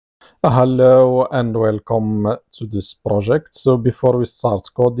Hello and welcome to this project. So before we start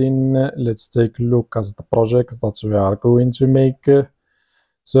coding, let's take a look at the project that we are going to make.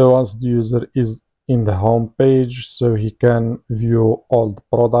 So once the user is in the home page, so he can view all the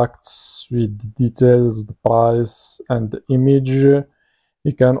products with the details, the price and the image.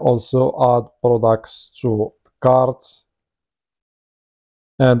 He can also add products to the cart,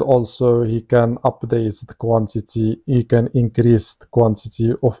 and also he can update the quantity. He can increase the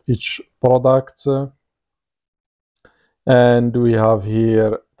quantity of each product. And we have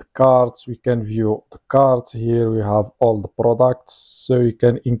here the carts. We can view the cart. Here we have all the products, so you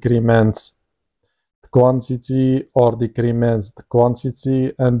can increment the quantity or decrement the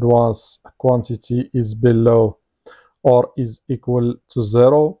quantity, and once a quantity is below or is equal to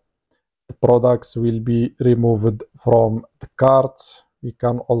 0, the products will be removed from the cart. We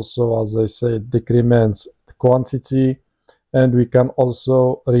can also, as I said, decrement the quantity, and we can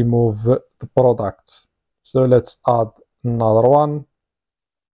also remove the product. So let's add another one.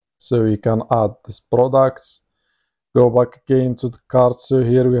 So we can add this products, go back again to the cart. So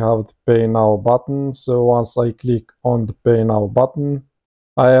here we have the pay now button. So once I click on the pay now button,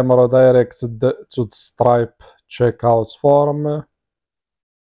 I am redirected to the Stripe checkout form.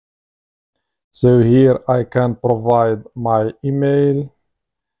 So here I can provide my email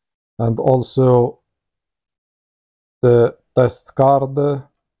and also the test card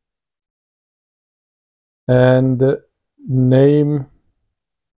and name,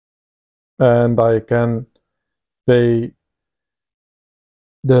 and I can pay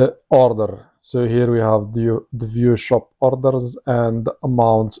the order. So here we have the view shop orders and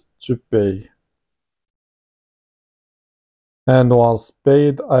amount to pay. And once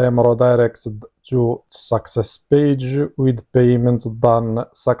paid, I am redirected to success page with payment done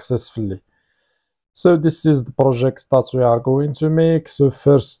successfully. So this is the project that we are going to make. So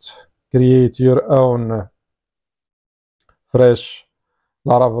first, create your own fresh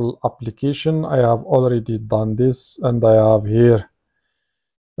Laravel application. I have already done this, and I have here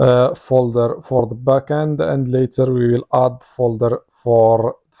a folder for the backend, and later we will add folder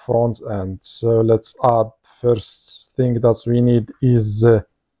for front end. So let's add. First thing that we need is the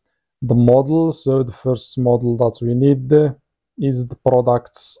model. So the first model that we need is the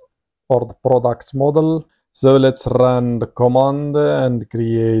products or the product model. So let's run the command and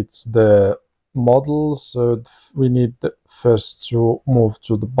create the model. So we need first to move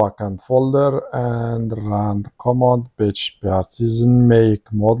to the backend folder and run the command php artisan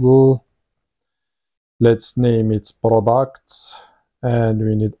make model. Let's name it products, and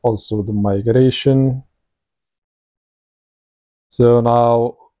we need also the migration. So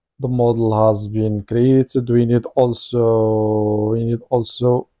now the model has been created. We need also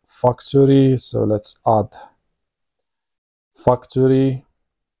factory. So let's add factory,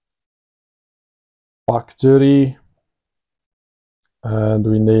 and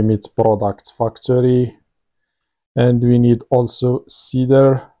we name it product factory. And we need also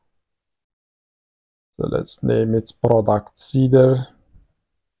seeder. So let's name it product seeder.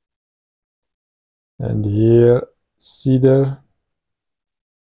 And here seeder.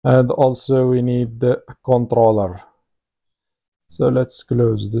 And also we need the controller. So let's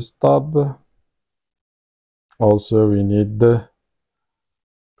close this tab. Also we need the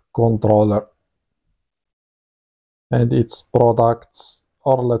controller and its products,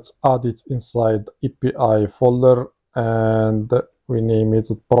 or let's add it inside API folder, and we name it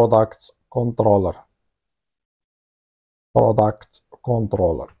product controller.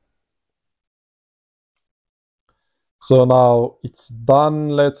 So now it's done.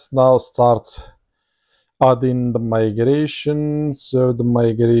 Let's now start adding the migration. So the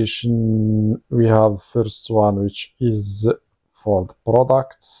migration, we have first one, which is for the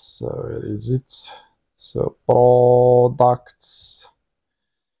products. So where is it? So products.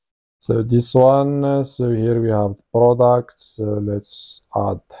 So this one. So here we have the products. So let's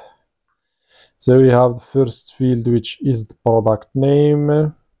add. So we have the first field, which is the product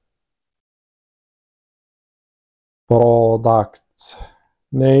name. Product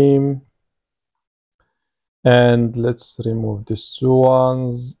name, and let's remove these two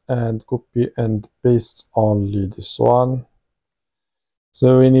ones and copy and paste only this one.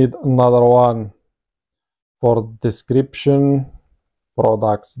 So we need another one for description,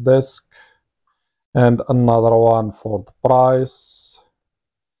 products desk, and another one for the price,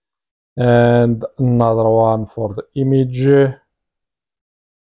 and another one for the image.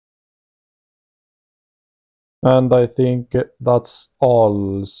 And I think that's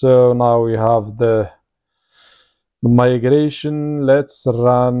all. So now we have the migration. Let's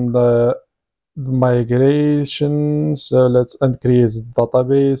run the the migration. So let's increase the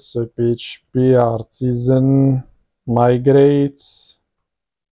database. So PHP artisan migrate.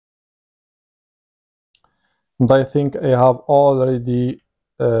 And I think I have already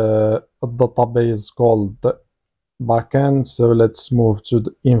a database called backend. So let's move to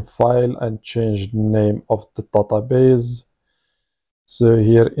the in file and change the name of the database. So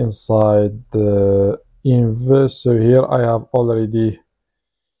here inside the inv, so here I have already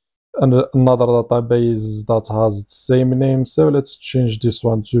another database that has the same name. So let's change this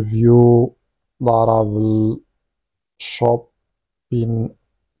one to view Laravel shopping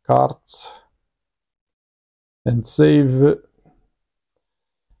cart and save.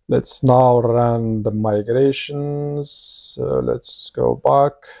 Let's now run the migrations. So let's go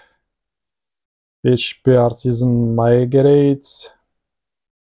back. PHP artisan migrate.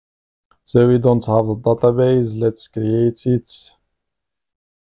 So we don't have a database. Let's create it.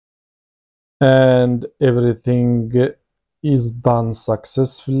 And everything is done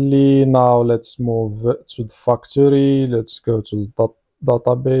successfully. Now let's move to the factory. Let's go to the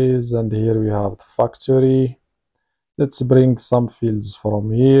database, and here we have the factory. Let's bring some fields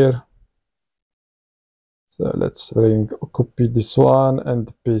from here. So let's copy this one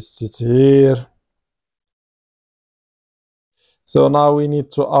and paste it here. So now we need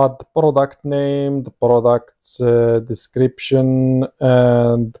to add the product name, the product description,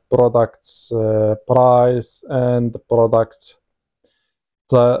 and the product's price, and the product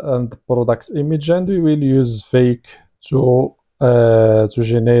image, and we will use fake to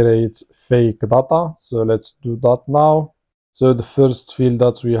generate fake data. So let's do that now. So the first field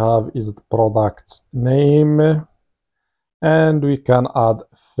that we have is the product name, and we can add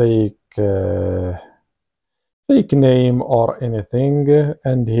fake name or anything,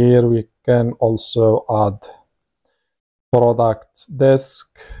 and here we can also add product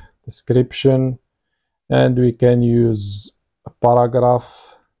description, and we can use a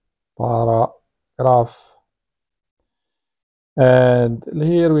paragraph, and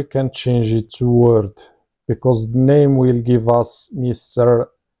here we can change it to Word, because the name will give us Mr.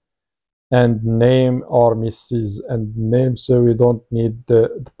 and name or Mrs. and name, so we don't need the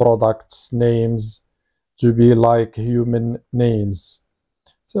products names to be like human names.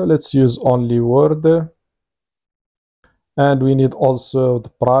 So let's use only Word, and we need also the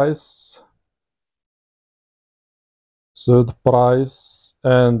price. So the price,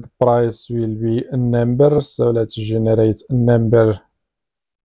 and the price will be a number. So let's generate a number.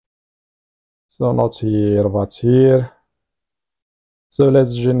 So not here, but here. So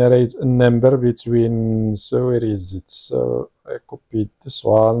let's generate a number between, so where is it? So I copied this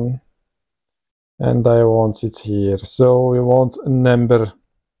one, and I want it here. So we want a number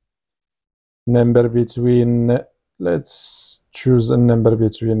between, let's choose a number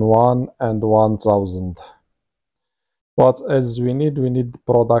between 1 and 1000. What else we need? We need the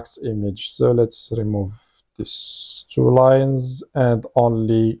product image. So let's remove these two lines and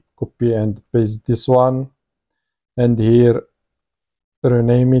only copy and paste this one, and here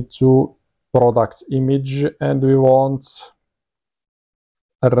rename it to product image, and we want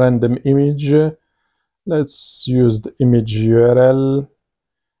a random image. Let's use the image URL,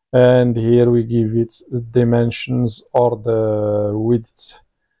 and here we give it the dimensions or the width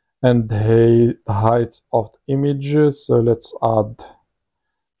and the height of the image. So let's add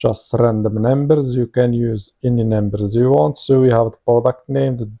just random numbers. You can use any numbers you want. So we have the product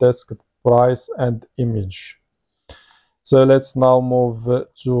name, the desk, the price, and image. So let's now move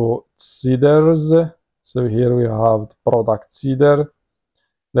to seeders. So here we have the product seeder.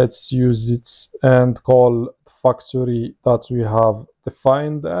 Let's use it and call the factory that we have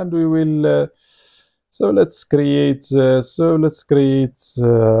defined, and we will so let's create I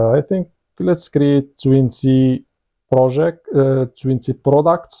think let's create 20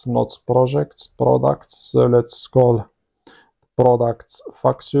 products, not projects, products. So let's call product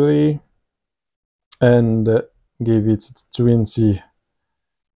factory and give it 20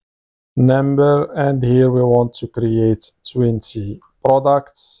 number, and here we want to create 20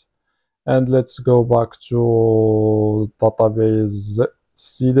 products. And let's go back to database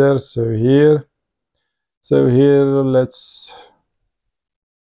seeder. So here let's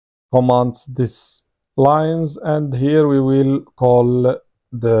command these lines, and here we will call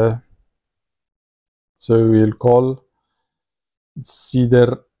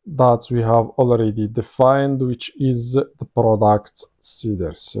seeder that we have already defined, which is the product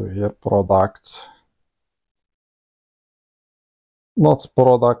seeder. So here product, not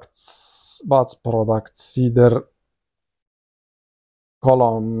products, but product seeder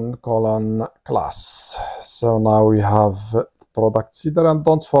colon class. So now we have product seeder, and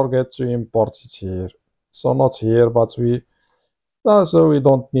don't forget to import it here. So not here, but so we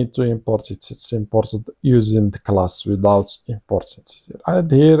don't need to import it. It's imported using the class without importing it here.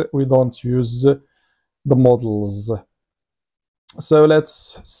 And here we don't use the models. So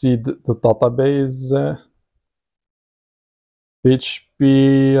let's seed the database.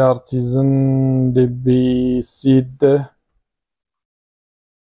 PHP artisan db seed.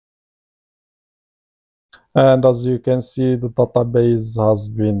 And as you can see, the database has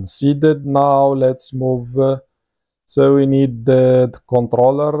been seeded. Now let's move. So we need the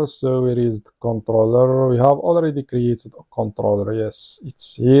controller. So where is the controller? We have already created a controller. Yes,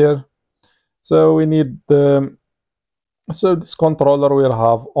 it's here. So we need so this controller will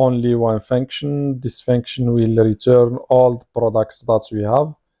have only one function. This function will return all the products that we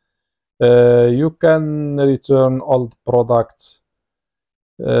have. You can return all the products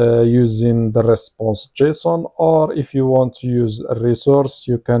using the response JSON, or if you want to use a resource,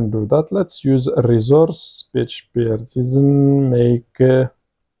 you can do that. Let's use a resource. PHP artisan make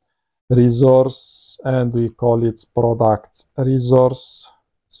resource, and we call it product resource.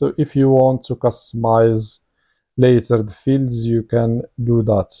 So if you want to customize later the fields, you can do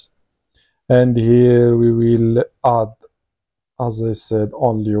that. And here we will add, as I said,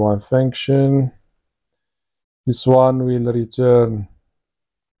 only one function. This one will return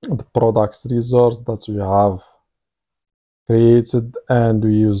the products resource that we have created, and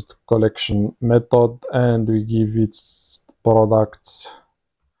we used collection method, and we give it products.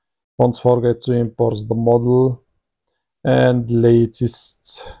 Don't forget to import the model and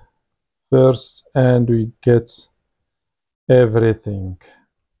latest first, and we get everything.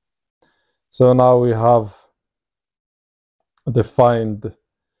 So now we have defined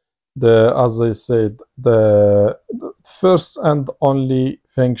as I said, the first and only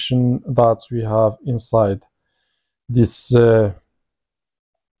function that we have inside this, the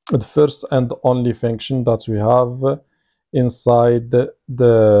first and only function that we have inside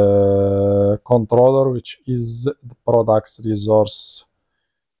the controller, which is the products resource,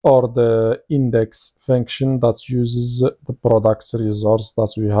 or the index function that uses the products resource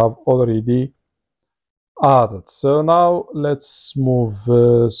that we have already added. So now let's move.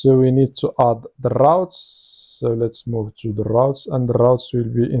 So we need to add the routes. So let's move to the routes, and the routes will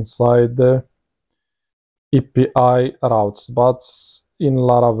be inside the API routes. But in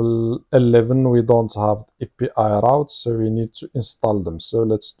Laravel 11 we don't have API routes, so we need to install them. So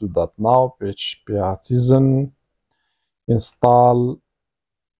let's do that now. PHP artisan install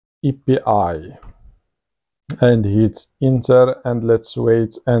API and hit enter, and let's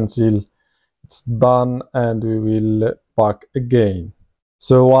wait until it's done, and we will back again.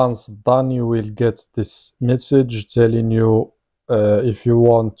 So once done, you will get this message telling you if you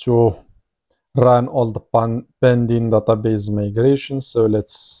want to run all the pending database migration. So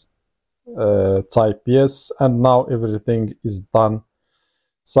let's type yes, and now everything is done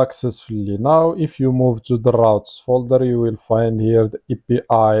successfully. Now if you move to the routes folder, you will find here the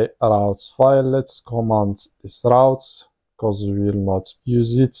API routes file. Let's command this routes because we will not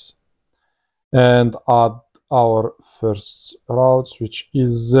use it, and add our first routes, which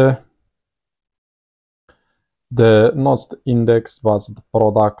is not the index but the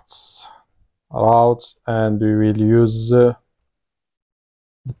products routes, and we will use the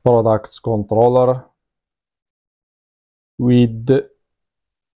products controller with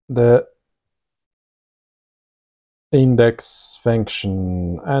the index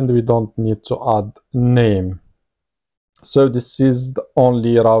function, and we don't need to add name. So this is the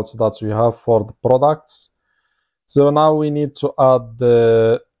only routes that we have for the products. So now we need to add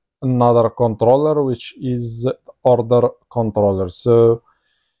another controller, which is order controller. So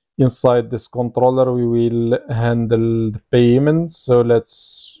inside this controller we will handle the payment. So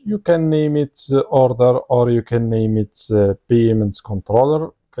you can name it order, or you can name it payment controller.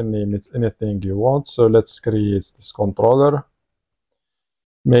 You can name it anything you want. So let's create this controller,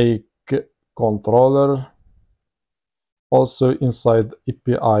 make controller, also inside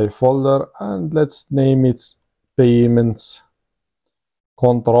API folder, and let's name it payment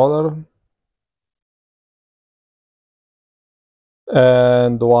controller.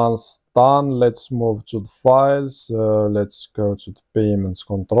 And once done, let's move to the file. So let's go to the payments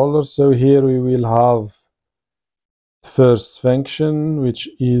controller. So here we will have the first function, which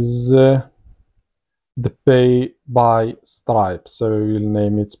is the pay by Stripe. So we will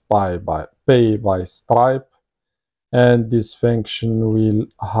name it pay by Stripe, and this function will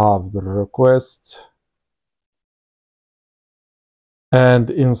have the request And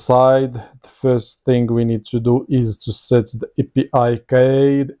inside, the first thing we need to do is to set the API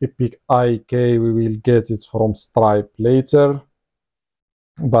key. The API key, we will get it from Stripe later.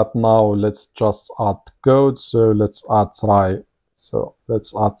 But now let's just add code. So let's add try. So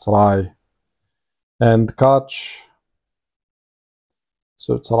let's add try and catch.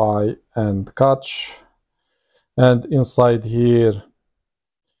 So try and catch. And inside here,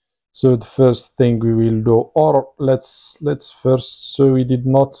 so the first thing we will do, or let's first, so we did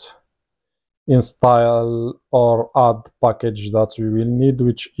not install or add package that we will need,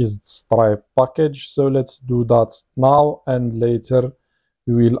 which is the Stripe package. So let's do that now, and later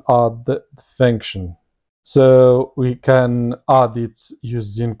we will add the function. So we can add it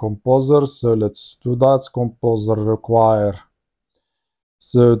using Composer. So let's do that. Composer require.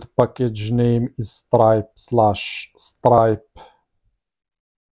 So the package name is stripe / stripe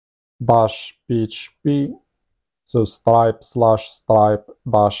 -php. So stripe / stripe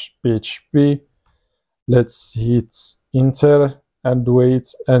 -php. Let's hit enter and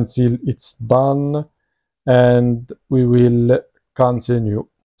wait until it's done, and we will continue.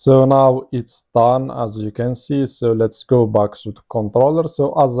 So now it's done, as you can see. So let's go back to the controller.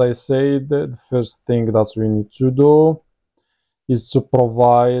 So as I said, the first thing that we need to do is to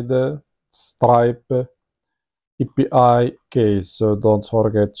provide Stripe API key. So don't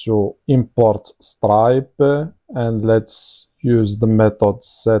forget to import Stripe, and let's use the method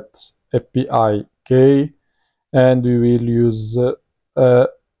set API key, and we will use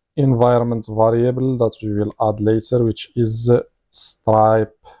environment variable that we will add later, which is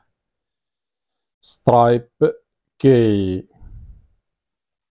Stripe key.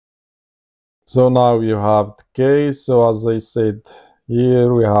 So now you have the key. So as I said,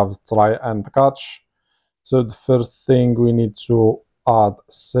 here we have try and catch. So the first thing we need to add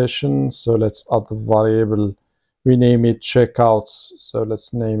session. So let's add the variable. We name it checkout. So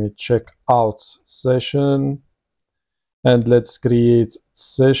let's name it checkout session. And let's create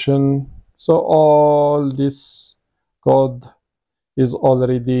session. So all this code is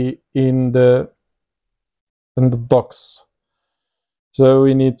already in the docs. So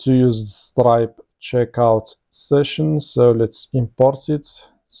we need to use the Stripe checkout session. So let's import it.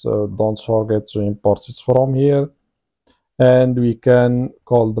 So don't forget to import it from here. And we can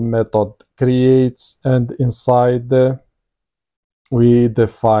call the method create, and inside we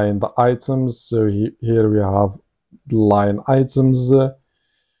define the items. So here we have the line items,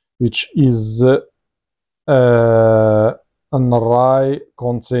 which is an array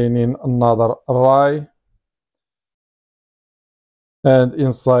containing another array. And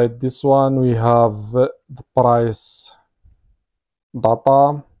inside this one, we have the price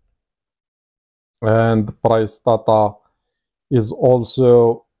data, and the price data is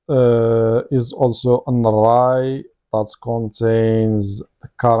also an array that contains the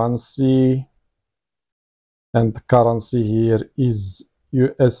currency, and the currency here is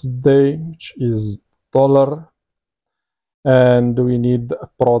USD, which is dollar. And we need a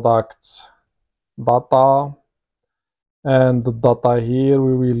product data, and the data here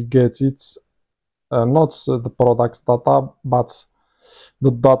we will get it not the products data, but the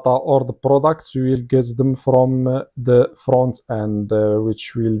data or the products we will get them from the front end,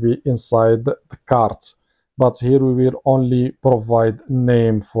 which will be inside the cart. But here we will only provide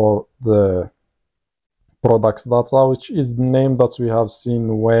name for the products data, which is the name that we have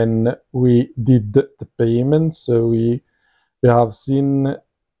seen when we did the payment. So we have seen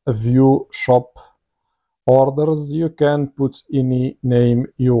a view shop orders. You can put any name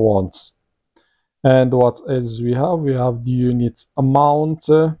you want. And what else we have? We have the unit amount,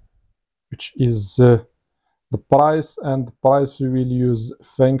 which is the price, and the price we will use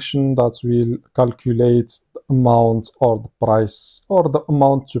function that will calculate the amount or the price, or the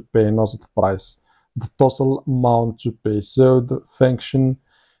amount to pay, not the price, the total amount to pay. So the function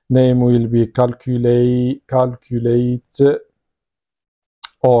name will be calculate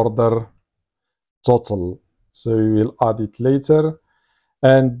order total. So we will add it later,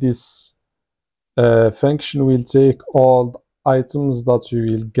 and this function will take all the items that we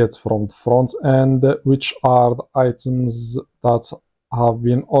will get from the front end, which are the items that have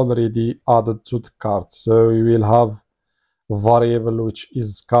been already added to the cart. So we will have a variable which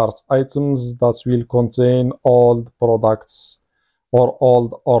is cart items that will contain all the products or all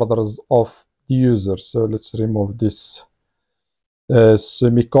the orders of the user. So let's remove this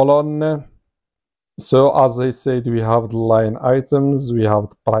semicolon. So as I said, we have the line items, we have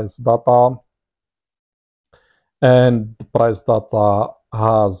the price data, and the price data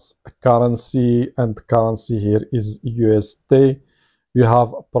has a currency, and the currency here is USD. You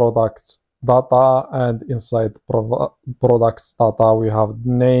have a product data, and inside products data we have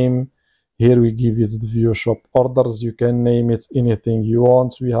name. Here we give it the view shop orders. You can name it anything you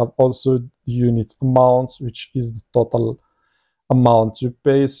want. We have also unit amounts, which is the total amount to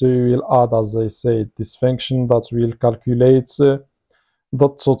pay. So you will add, as I said, this function that will calculate the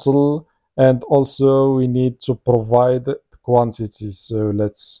total, and also we need to provide the quantity. So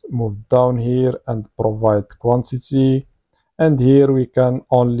let's move down here and provide quantity, and here we can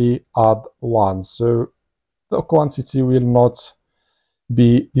only add one. So the quantity will not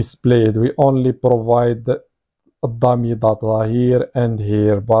be displayed. We only provide a dummy data here and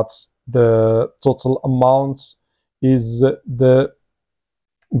here, but the total amount is the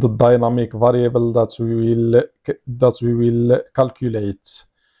dynamic variable that we will calculate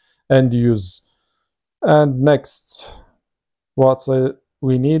and use. And next, what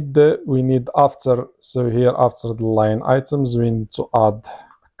we need after, so here after the line items we need to add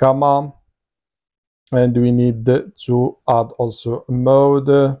a comma, and we need to add also a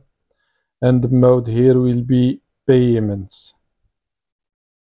mode, and the mode here will be payments.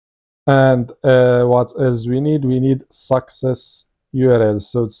 And what else we need success URL.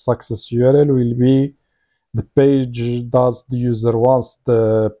 So the success URL will be the page does the user once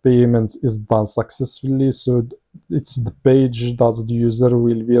the payment is done successfully. So it's the page that the user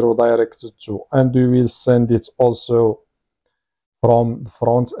will be redirected to, and we will send it also from the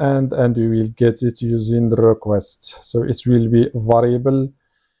front end, and we will get it using the request. So it will be a variable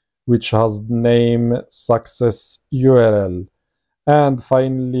which has the name success URL. And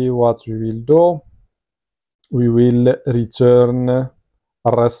finally, what we will do, we will return a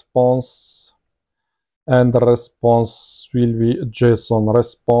response, and the response will be a JSON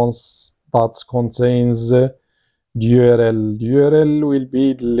response that contains the URL. The URL will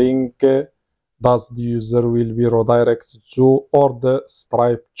be the link that the user will be redirected to, or the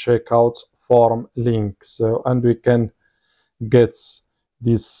Stripe checkout form link. So, and we can get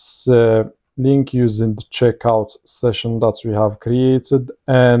this link using the checkout session that we have created,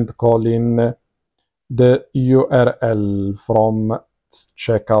 and call in the URL from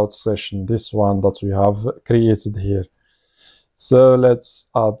checkout session, this one that we have created here. So let's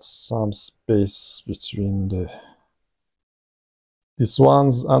add some space between these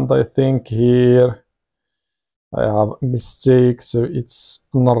ones, and I think here I have a mistake. So it's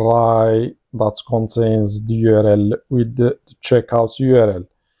an array that contains the URL with the checkout URL.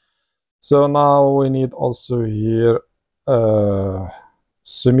 So now we need also here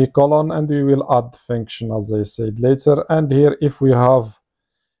semicolon, and we will add the function as I said later. And here, if we have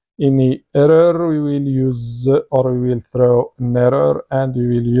any error, we will use, or we will throw an error, and we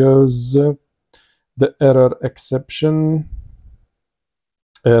will use the error exception.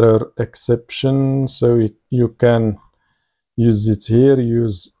 So you can use it here,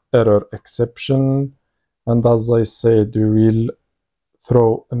 use error exception, and as I said, we will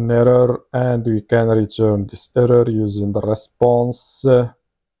throw an error, and we can return this error using the response.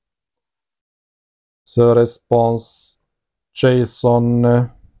 So response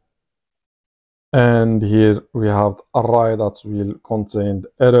JSON, and here we have the array that will contain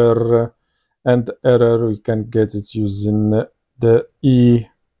the error, and the error we can get it using the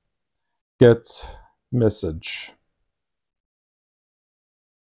get message.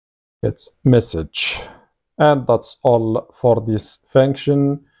 And that's all for this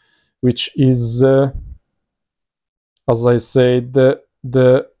function, which is as I said,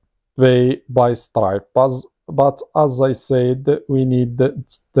 the pay by Stripe. But as I said, we need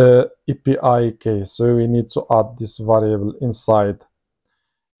the API key, so we need to add this variable inside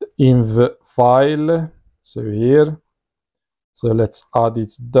the env file. So here, so let's add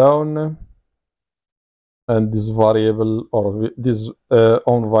it down, and this variable, or this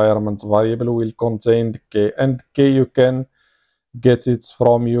environment variable, will contain the key, and the key you can get it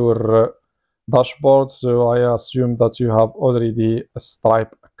from your dashboard. So I assume that you have already a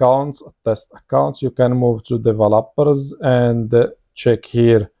Stripe account, a test account. You can move to developers and check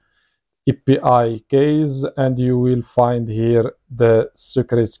here API keys, and you will find here the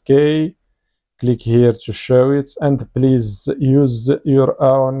secret key. Click here to show it, and please use your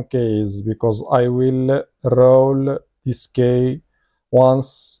own keys, because I will roll this key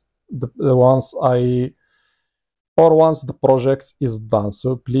once the project is done.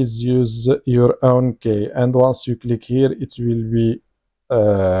 So please use your own key, and once you click here, it will be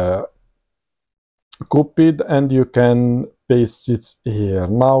copied, and you can paste it here.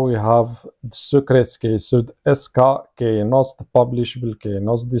 Now we have the secret key, so the SK key, not the publishable key,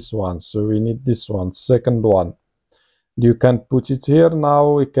 not this one. So we need this one, second one. You can put it here.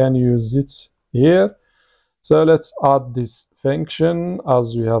 Now we can use it here. So let's add this function.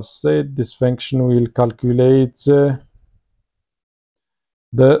 As we have said, this function will calculate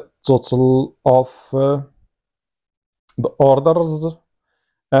the total of the orders.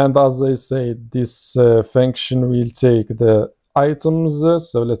 And as I said, this function will take the items.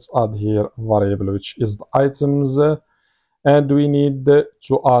 So let's add here a variable which is the items. And we need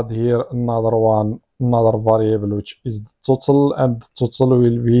to add here another variable which is the total, and the total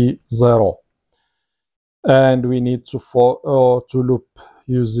will be 0. And we need to loop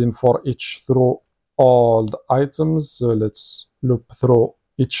using for each through all the items. So let's loop through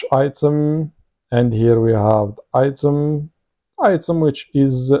each item, and here we have the item which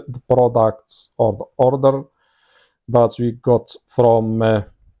is the product or the order that we got from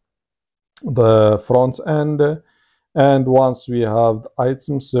the front end. And once we have the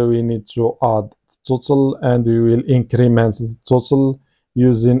item, so we need to add the total, and we will increment the total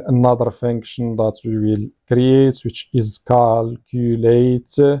using another function that we will create, which is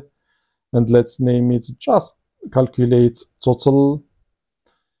calculate, and let's name it just calculate total.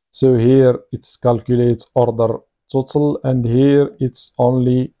 So here it's calculate order total, and here it's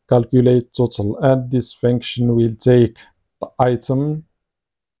only calculate total, and this function will take the item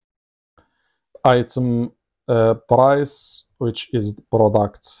price, which is the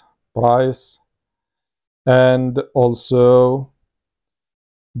product price, and also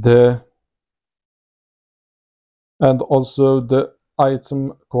the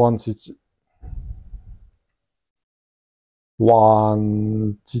item quantity.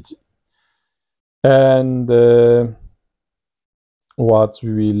 And what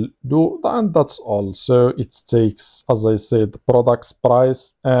we will do, and that's all. So it takes, as I said, the product's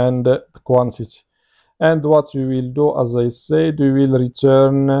price and the quantity. And what we will do, as I said, we will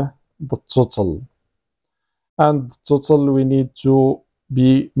return the total. And total we need to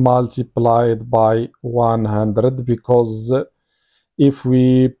be multiplied by 100, because if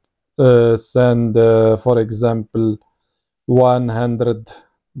we send, for example,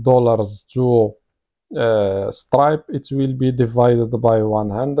 $100 to Stripe, it will be divided by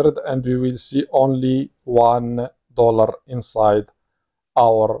 100, and we will see only $1 inside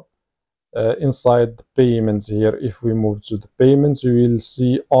our inside the payments here. If we move to the payments, we will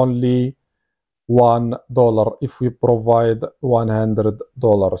see only $1 if we provide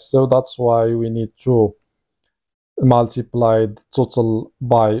 $100. So that's why we need to multiply the total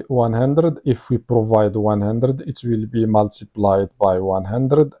by 100. If we provide 100, it will be multiplied by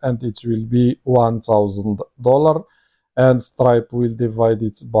 100, and it will be $1,000, and Stripe will divide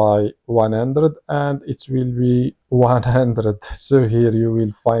it by 100, and it will be 100. So here you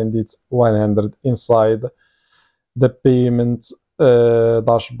will find it 100 inside the payment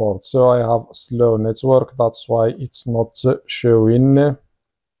dashboard. So I have a slow network, that's why it's not showing.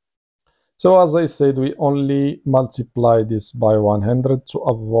 So as I said, we only multiply this by 100 to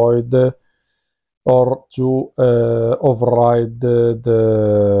avoid or to override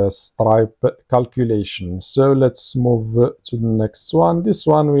the Stripe calculation. So let's move to the next one. This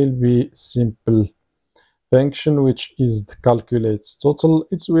one will be simple function, which is the calculate total.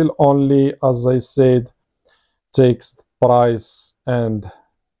 It will only, as I said, takes the price and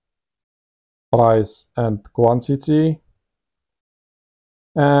quantity,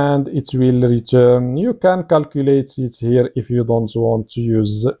 and it will return. You can calculate it here if you don't want to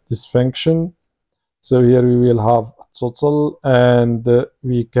use this function. So here we will have total, and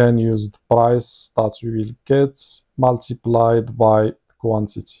we can use the price that we will get multiplied by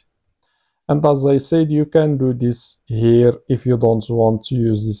quantity. And as I said, you can do this here. If you don't want to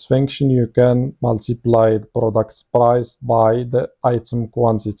use this function, you can multiply the product's price by the item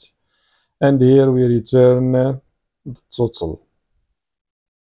quantity, and here we return the total.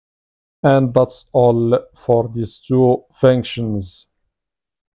 And that's all for these two functions.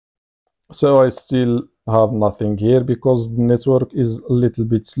 So I still have nothing here because the network is a little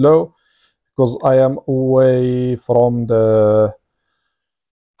bit slow, because I am away from the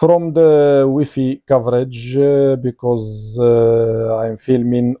Wi-Fi coverage, because I'm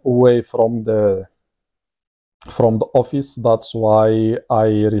filming away from the office. That's why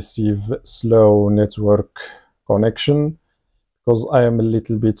I receive slow network connection, because I am a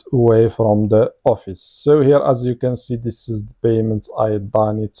little bit away from the office. So here, as you can see, this is the payment I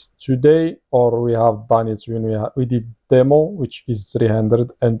done it today, or we have done it when we did demo, which is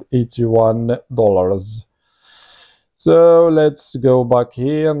 $381. So let's go back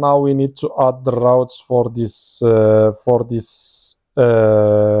here. Now we need to add the routes for this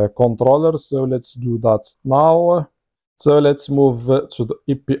controller. So let's do that now. So let's move to the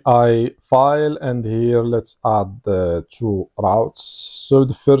API file, and here let's add the two routes. So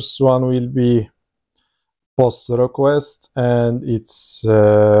the first one will be post request, and it's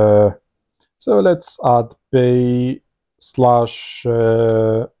so let's add pay slash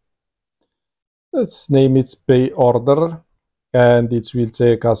let's name it pay order, and it will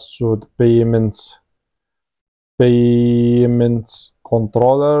take us to the payment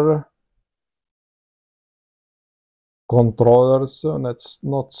controller. So that's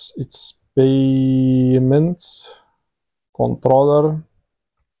not, it's payment controller,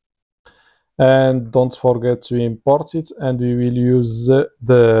 and don't forget to import it, and we will use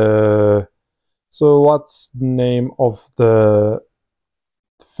the, so what's the name of the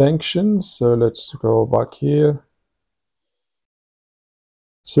function? So let's go back here.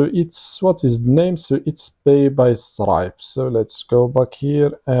 So it's, what is the name? So it's pay by Stripe. So let's go back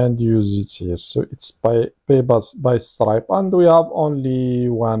here and use it here. So it's pay by Stripe, and we have only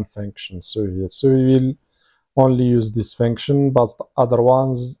one function. So here, so we will only use this function, but the other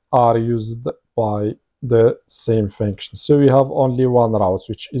ones are used by the same function. So we have only one route,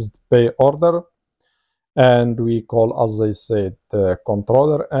 which is the pay order, and we call, as I said, the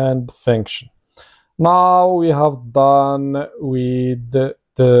controller and function. Now we have done with the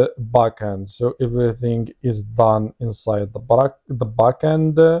backend, so everything is done inside the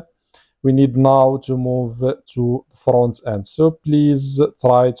backend. We need now to move to the front end. So please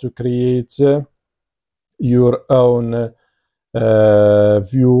try to create your own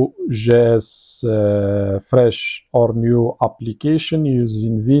Vue.js fresh or new application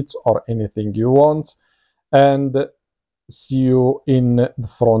using Vite or anything you want, and see you in the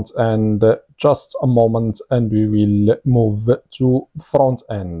front end just a moment, and we will move to the front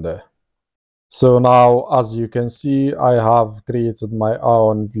end. So now, as you can see, I have created my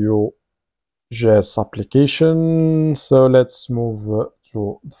own Vue.js application. So let's move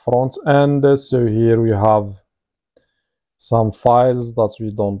to the front end. So here we have some files that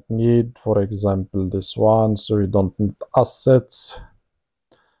we don't need, for example this one, so we don't need assets.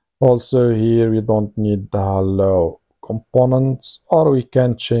 Also here we don't need the hello component, or we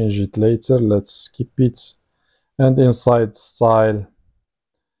can change it later. Let's skip it, and inside style,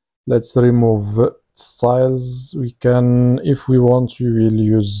 let's remove styles. We can, if we want, we will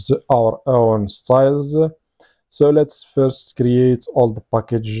use our own styles. So let's first create all the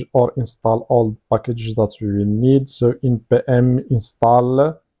package, or install all the package that we will need. So npm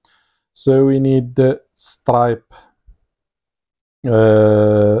install, so we need the Stripe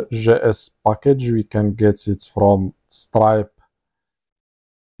JS package. We can get it from stripe-js.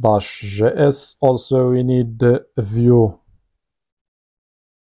 Also we need the Vue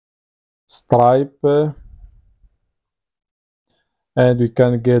Stripe, and we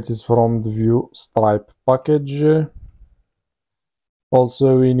can get it from the Vue Stripe package.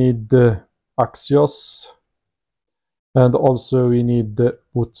 Also we need the Axios, and also we need the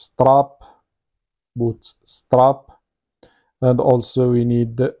Bootstrap, and also we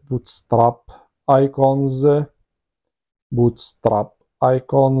need the Bootstrap icons,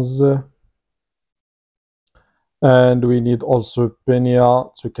 and we need also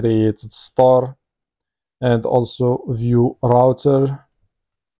Penia to create its store, and also Vue router,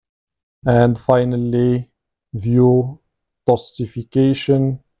 and finally Vue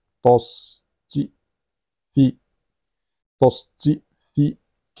tostification,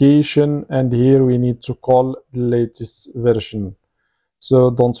 and here we need to call the latest version.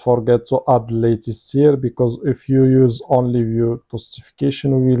 So don't forget to add latest here, because if you use only Vue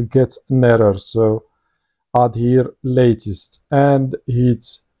tostification, we will get an error. So add here latest and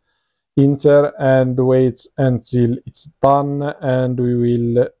hit enter and wait until it's done, and we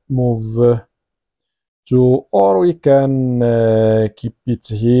will move to, or we can keep it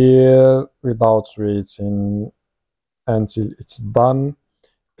here without waiting until it's done.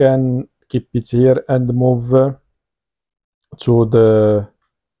 Can keep it here and move to the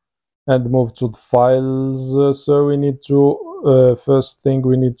files. So we need to first thing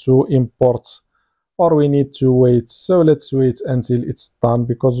we need to import, or we need to wait. So let's wait until it's done,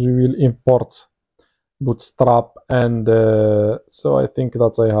 because we will import Bootstrap, and so I think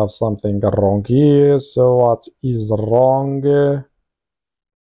that I have something wrong here. So what is wrong?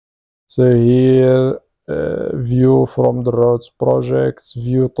 So here Vue from the root projects,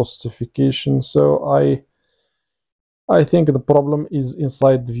 Vue tostification. So I think the problem is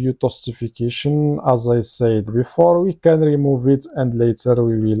inside the Vue tostification. As I said before, we can remove it and later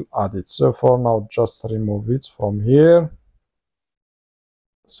we will add it. So for now, just remove it from here.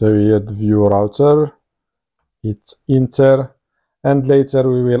 So here the Vue router, hit enter, and later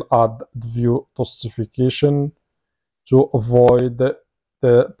we will add the Vue tostification to avoid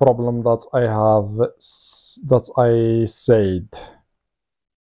the problem that I have, that I said.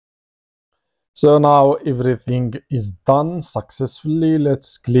 So now everything is done successfully.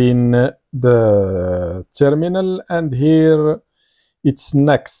 Let's clean the terminal, and here it's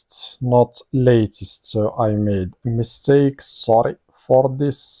next, not latest. So I made a mistake. Sorry for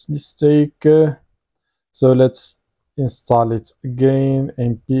this mistake. So let's install it again.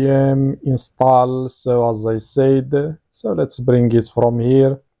 npm install. So as I said, so let's bring it from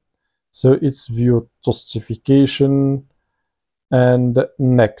here. So it's view justification and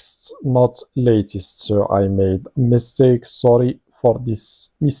next, not latest. So I made a mistake. Sorry for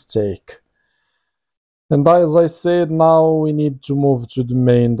this mistake. And as I said, now we need to move to the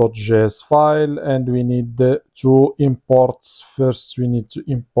main.js file, and we need to import. First, we need to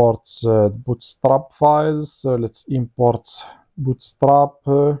import the bootstrap files. So let's import bootstrap,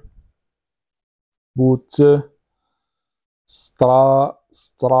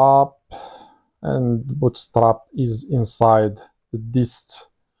 bootstrap, and bootstrap is inside the dist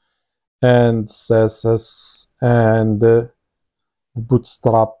and css and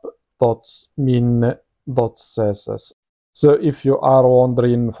bootstrap.min.css. So if you are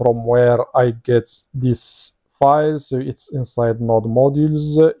wondering from where I get this file, so it's inside node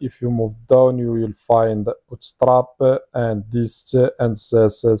modules. If you move down, you will find bootstrap and dist and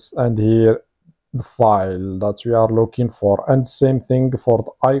css, and here the file that we are looking for. And same thing for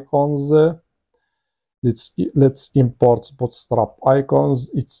the icons. Let's import bootstrap icons.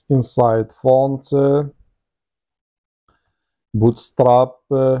 It's inside font, bootstrap,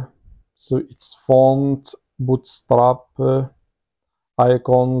 so it's font bootstrap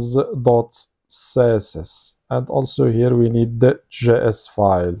icons.css, and also here we need the js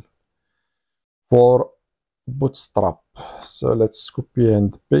file for bootstrap. So let's copy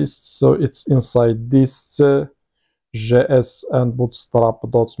and paste. So it's inside this js and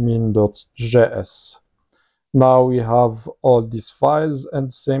bootstrap.min.js. Now we have all these files,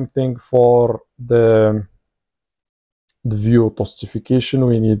 and same thing for the view justification.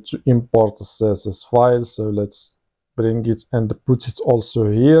 We need to import the css file. So let's bring it and put it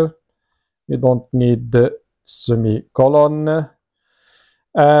also here. We don't need the semicolon.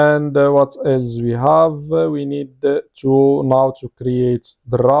 And what else we have? We need to now to create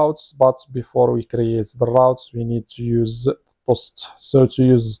the routes, but before we create the routes, we need to use toast. So to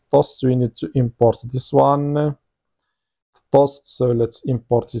use toast, we need to import this one, toast. So let's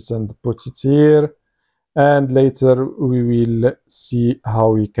import it and put it here, and later we will see how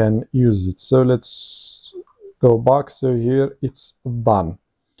we can use it. So let's go back. So here it's done.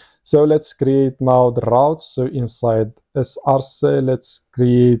 So let's create now the route. So inside src, let's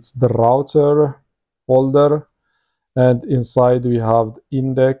create the router folder, and inside we have the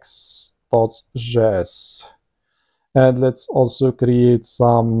index.js. And let's also create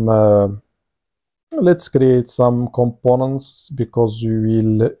some components because we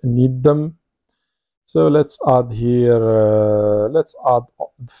will need them. So let's add here, let's add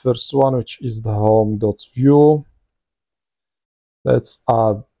the first one, which is the home.view. Let's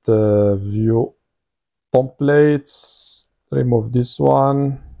add the view templates, remove this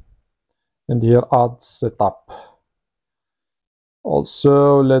one, and here add setup.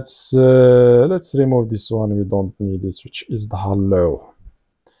 Also, let's remove this one, we don't need it, which is the hello.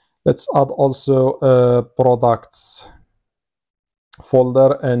 Let's add also a products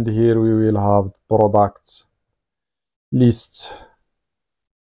folder, and here we will have product list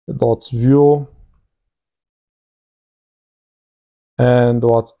dot view. And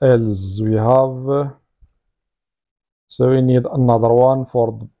what else we have? So we need another one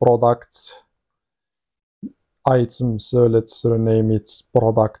for the product item. So let's rename it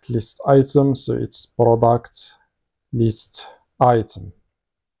product list item. So it's product list item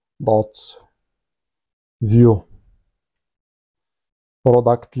dot view,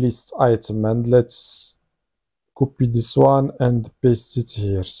 product list item, and let's copy this one and paste it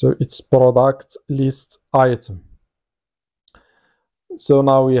here. So it's product list item. So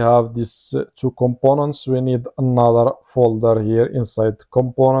now we have these two components. We need another folder here inside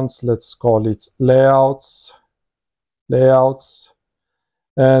components. Let's call it layouts,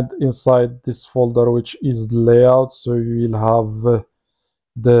 and inside this folder, which is layout, so we will have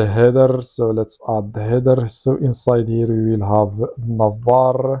the header. So let's add the header. So inside here we will have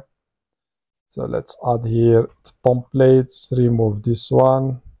navbar. So let's add here the templates, remove this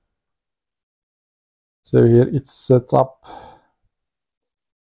one. So here it's set up,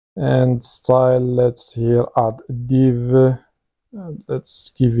 and style, let's here add div, and let's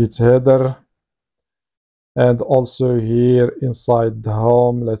give it header. And also here inside the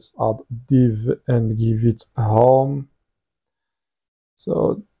home, let's add div and give it home.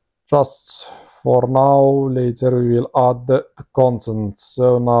 So just for now, later we will add the content.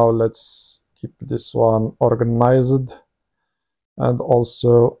 So now let's keep this one organized, and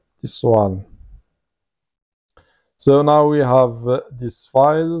also this one. So now we have these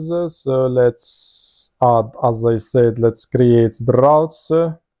files. So let's add, as I said, let's create the routes.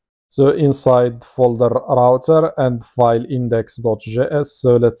 So inside folder router and file index.js.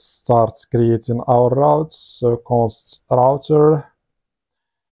 So let's start creating our routes. So const router,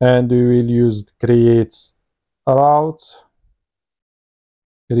 and we will use create route,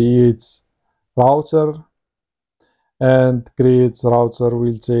 create router, and create router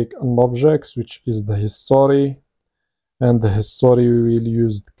will take an object which is the history, and the history we will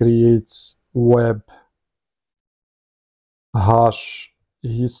use create web hash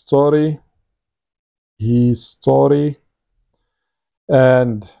history,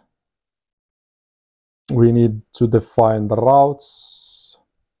 and we need to define the routes,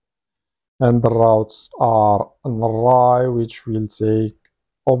 and the routes are an array which will take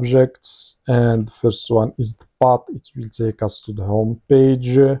objects, and the first one is the path. It will take us to the home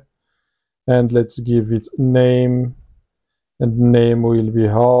page, and let's give it name, and name will be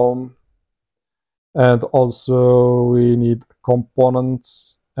home. And also we need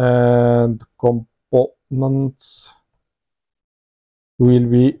components, and components will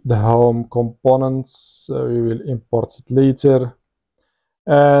be the home components. So we will import it later,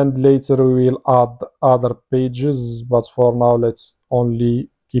 and later we will add other pages, but for now let's only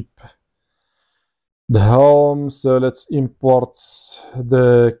keep the home. So let's import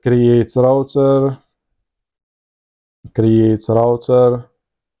the create router,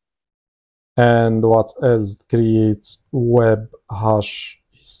 and what else? Create web hash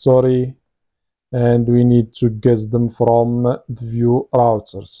history, and we need to get them from the view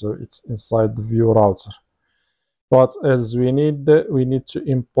router. So it's inside the view router. What else we need? We need to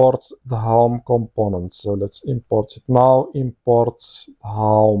import the home component. So let's import it now. Import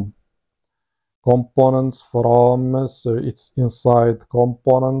home components from, so it's inside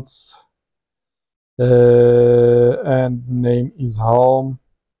components, and name is home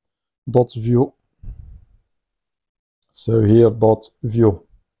dot view. So here dot view.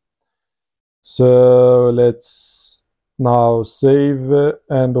 So let's now save,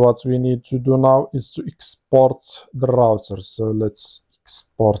 and what we need to do now is to export the router. So let's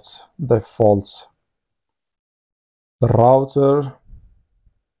export default the router,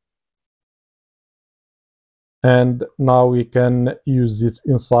 and now we can use it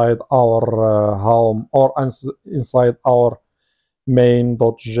inside our home or inside our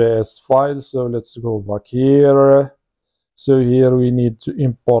main.js file. So let's go back here. So here we need to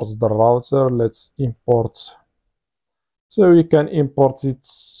import the router. Let's import. So we can import it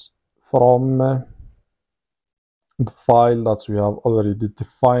from the file that we have already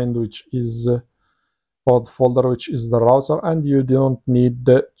defined, which is or the folder which is the router, and you don't need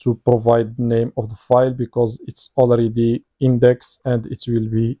to provide the name of the file because it's already indexed and it will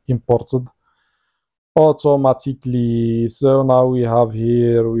be imported automatically. So now we have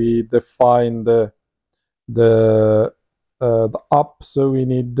here, we define the app. So we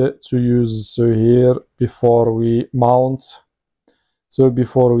need to use, so here before we mount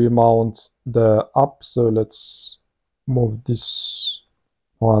the app, so let's move this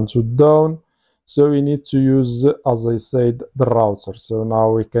one to down. So we need to use, as I said, the router. So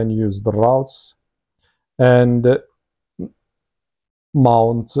now we can use the routes and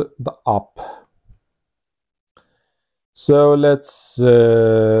mount the app. So let's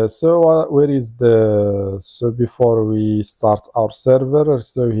where is the, so before we start our server,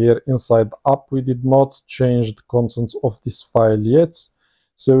 so here inside the app we did not change the contents of this file yet,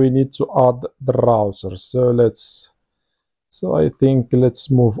 so we need to add the router. So I think let's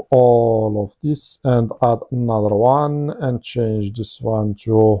move all of this and add another one and change this one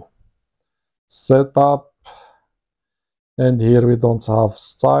to setup. And here we don't have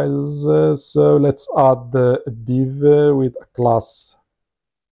styles, so let's add the div with a class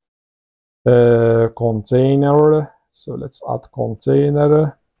container. So let's add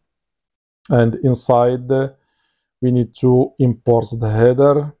container, and inside we need to import the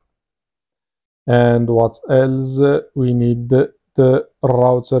header. And what else? We need the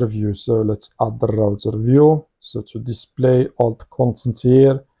router view. So let's add the router view, so to display all the content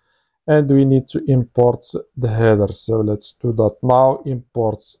here. And we need to import the header. So let's do that now.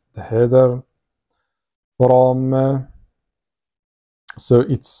 Import the header from, so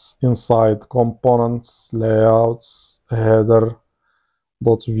it's inside components, layouts, header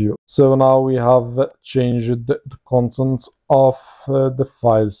dot view. So now we have changed the content of the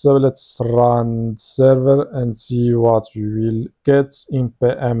file. So let's run server and see what we will get.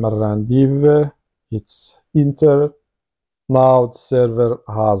 npm run div, it's enter. Now the server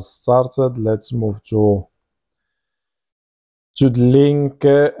has started. Let's move to the link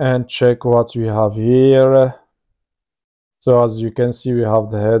and check what we have here. So as you can see, we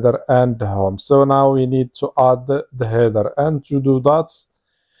have the header and the home. So now we need to add the header, and to do that,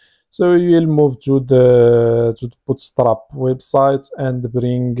 so we will move to the Bootstrap website and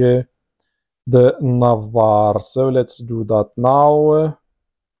bring the navbar. So let's do that now.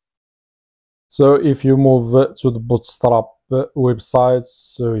 So if you move to the Bootstrap website,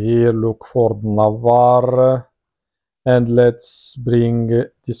 so here look for the navbar, and let's bring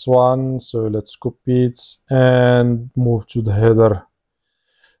this one. So let's copy it and move to the header.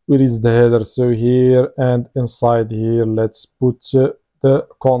 Where is the header? So here, and inside here let's put the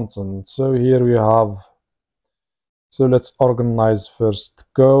content. So here we have, so let's organize first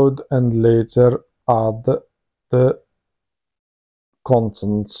code and later add the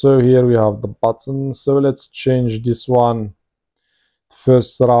content. So here we have the button. So let's change this one,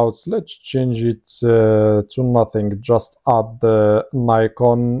 first routes, let's change it to nothing, just add the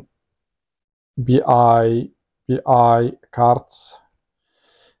icon bi cards,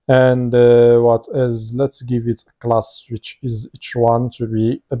 and what else, let's give it a class which is each one to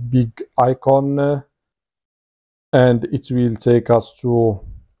be a big icon, and it will take us to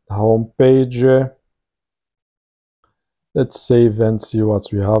the home page. Let's save and see what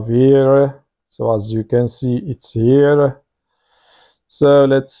we have here. So as you can see, it's here. So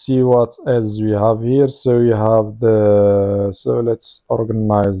let's see what else we have here. So we have the, so let's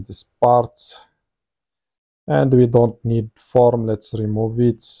organize this part, and we don't need form, let's remove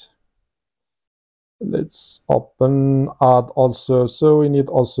it. Let's open, add also, so we need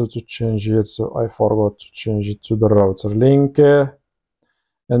also to change it, so I forgot to change it to the router link,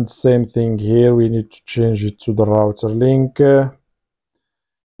 and same thing here, we need to change it to the router link.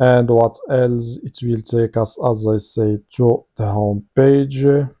 And what else, it will take us, as I say, to the home page,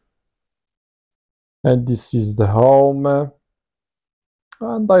 and this is the home,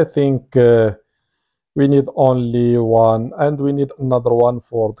 and I think we need only one, and we need another one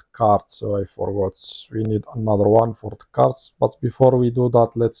for the cards. So I forgot, we need another one for the cards, but before we do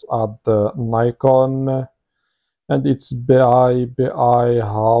that, let's add the icon, and it's bi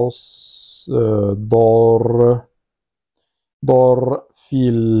house door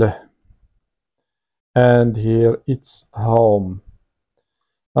fill, and here it's home.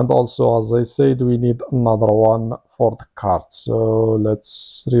 And also, as I said, we need another one for the card. So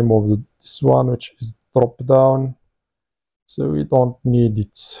let's remove this one, which is drop down, so we don't need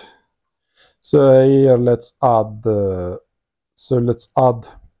it. So here let's add let's add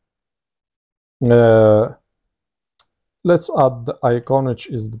the icon, which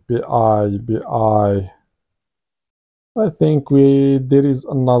is the bi. I think there is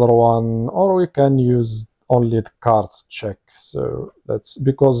another one, or we can use only the cards check. So let's,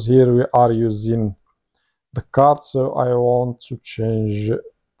 because here we are using the card, so I want to change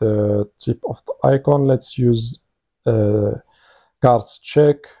the tip of the icon. Let's use cards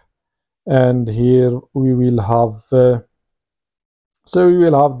check, and here we will have so we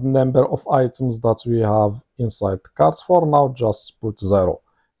will have the number of items that we have inside the cards. For now, just put 0.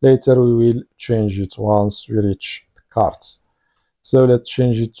 Later we will change it once we reach the cards. So let's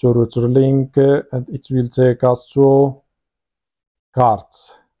change it to router link, and it will take us to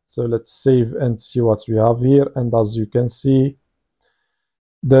cards. So let's save and see what we have here, and as you can see,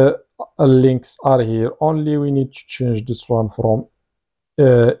 the links are here. Only we need to change this one from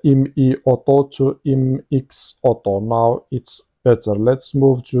me auto to mx auto. Now it's better. Let's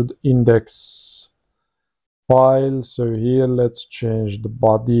move to the index file. So here let's change the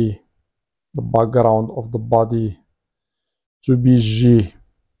body, the background of the body to bg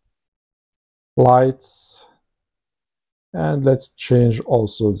lights, and let's change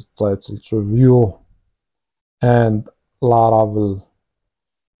also the title to view and Laravel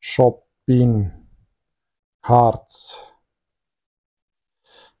shopping carts.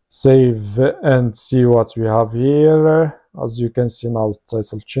 Save and see what we have here. As you can see, now the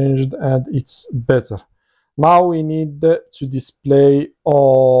title changed and it's better. Now we need to display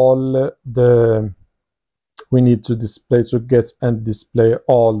all the, we need to display, to get and display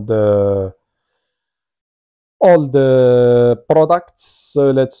all the products.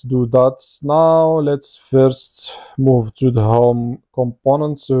 So let's do that now. Let's first move to the home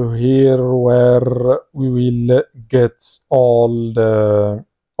component. So here where we will get all the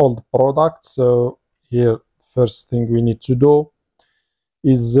products. So here first thing we need to do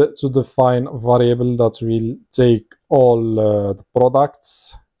is to define a variable that will take all the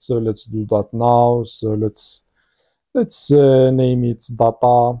products. So let's do that now. So let's name it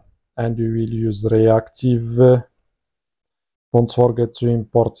data, and we will use reactive Don't forget to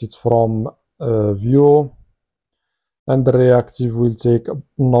import it from view. And the reactive will take an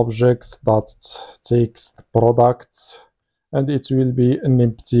object that takes the product, and it will be an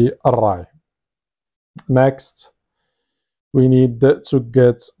empty array. Next, we need to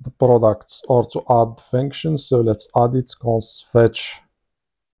get the products or to add the function. So let's add it. Const fetch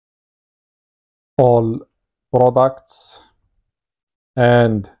all products,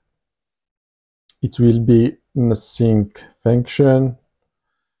 and it will be in a sync function.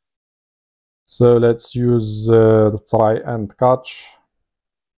 So let's use the try and catch,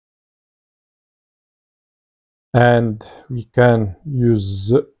 and we can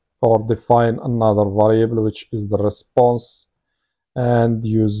use or define another variable, which is the response, and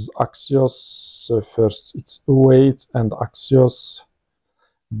use axios. So first it's await and axios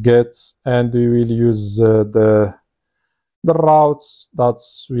get, and we will use the routes that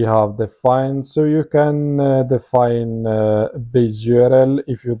we have defined. So you can define base URL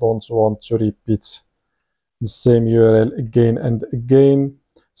if you don't want to repeat the same URL again and again.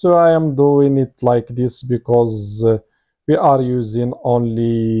 So I am doing it like this because we are using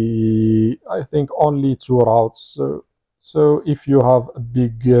only, I think, only 2 routes. So if you have a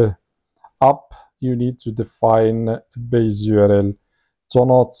big app, you need to define a base URL to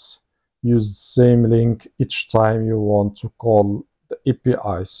not use the same link each time you want to call the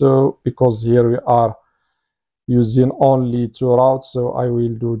API. So because here we are using only 2 routes, so I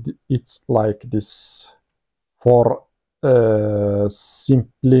will do it like this for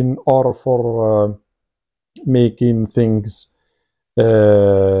simpling or for making things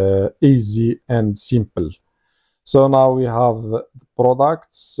easy and simple. So now we have the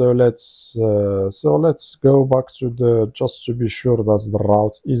products. So let's go back to the, just to be sure that the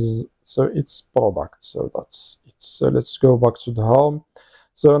route is, so it's product. So that's it. So let's go back to the home.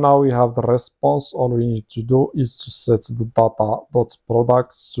 So now we have the response. All we need to do is to set the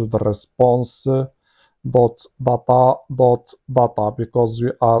data.products to the response data, because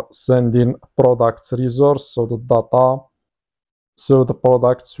we are sending product resource. So the data, so the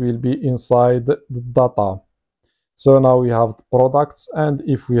products will be inside the data. So now we have the products, and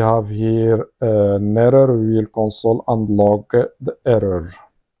if we have here an error, we will console and log the error.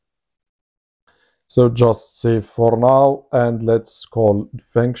 So just save for now, and let's call the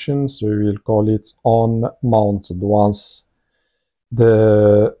function. So we will call it on mounted. Once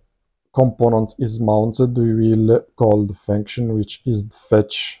the component is mounted, we will call the function, which is the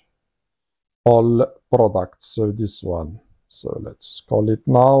fetch all products. So this one. So let's call it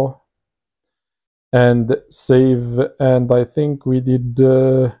now and save. And I think we did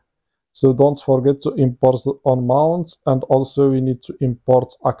so don't forget to import on mount, and also we need to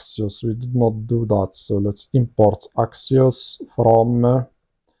import axios. We did not do that, so let's import axios from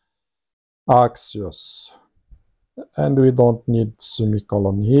axios, and we don't need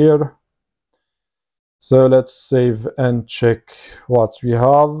semicolon here. So let's save and check what we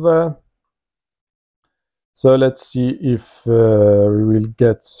have. So let's see if we will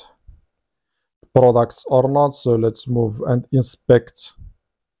get products or not. So let's move and inspect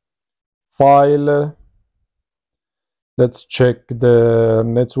file. Let's check the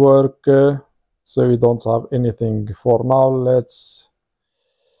network. So we don't have anything for now. Let's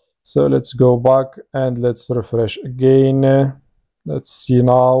go back and let's refresh again. Let's see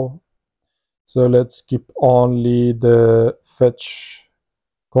now. So let's keep only the fetch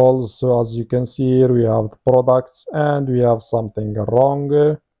calls. So as you can see here, we have the products and we have something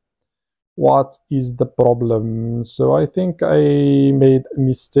wrong. What is the problem? So I think I made a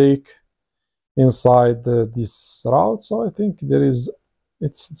mistake inside this route. So I think it's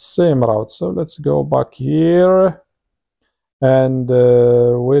the same route. So let's go back here, and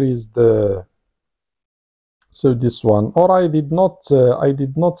where is the, so this one, or I did not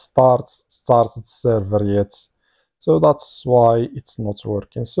start the server yet, so that's why it's not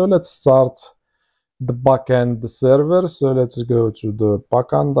working. So let's start the backend server. So let's go to the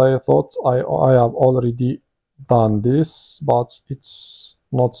backend. I thought I have already done this, but it's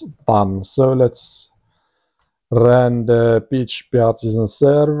not done. So let's run the PHP artisan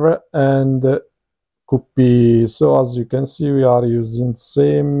server and copy. So as you can see, we are using the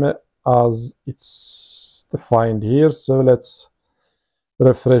same as it's defined here. So let's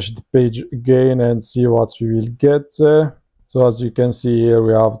refresh the page again and see what we will get. So as you can see here,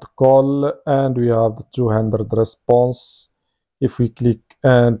 we have the call and we have the 200 response. If we click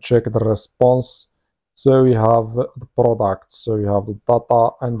and check the response, so we have the products. So we have the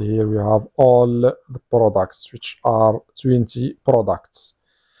data, and here we have all the products, which are 20 products.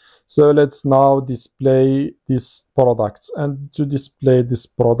 So let's now display these products, and to display these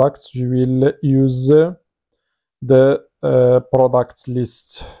products, we will use the product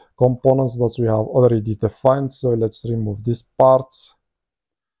list components that we have already defined. So let's remove this part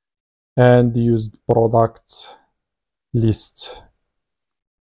and use the product list.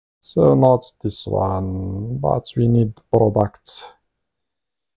 So not this one, but we need product.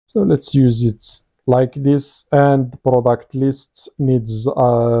 So let's use it like this, and the product list needs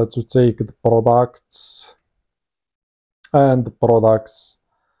to take the products, and the products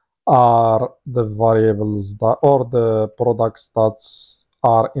are the variables that, or the products that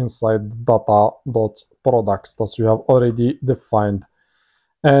are inside data.products that we have already defined.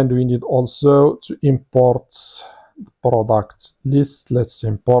 And we need also to import the product list. Let's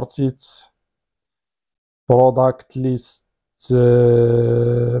import it. Product list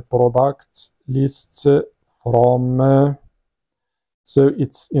from so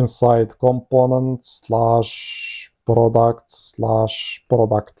it's inside component slash product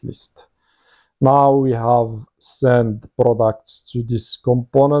list. Now we have sent products to this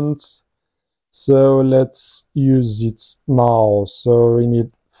component, so let's use it now. So we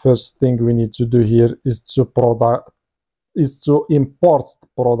need, first thing we need to do here is to import the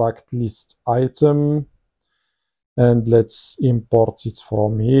product list item, and let's import it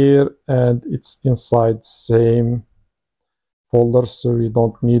from here, and it's inside same folder, so we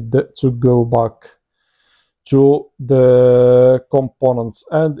don't need to go back to the components.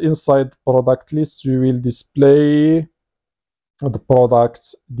 And inside product list we will display the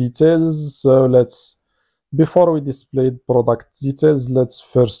product details. So let's, before we display the product details, let's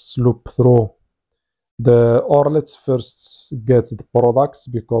first loop through let's first get the products,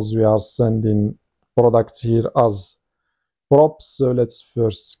 because we are sending products here as props. So let's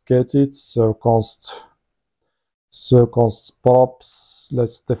first get it. So const props,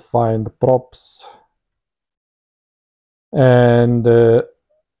 let's define the props, and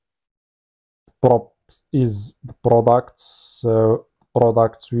props is the products. So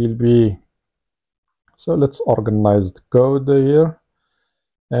products will be, so let's organize the code here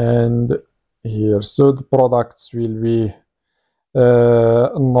and here. So the products will be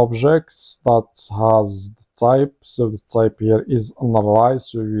an object that has the type. So the type here is an array,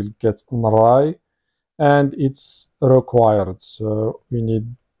 so we will get an array, and it's required. So we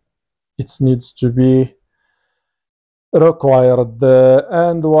need, it needs to be required.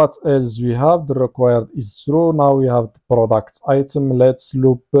 And what else we have? The required is true. Now we have the product item. Let's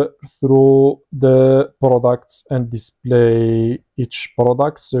loop through the products and display each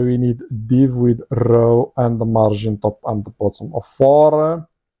product. So we need div with row and the margin top and the bottom of 4.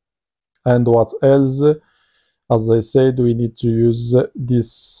 And what else? As I said, we need to use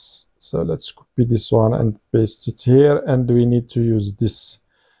this. So let's copy this one and paste it here, and we need to use this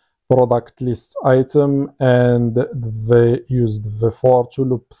product list item, and use the v4 to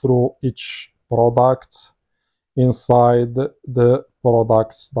loop through each product inside the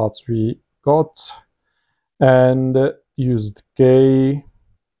products that we got, and use the k,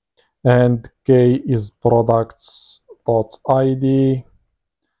 and k is products.id.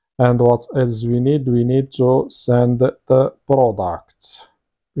 And what else we need? We need to send the product,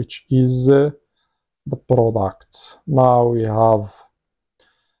 which is the product. Now we have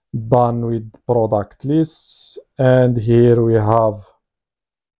done with product lists, and here we have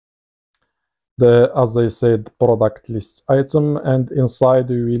the, as I said, product list item, and inside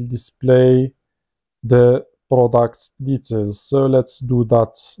we will display the product details. So let's do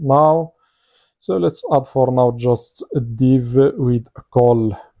that now. So let's add for now just a div with a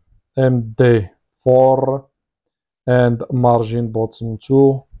call md4 and margin bottom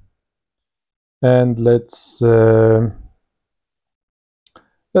 2, and let's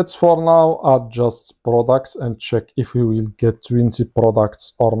for now add just products and check if we will get 20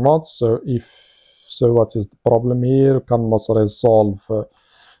 products or not. So what is the problem here? Cannot resolve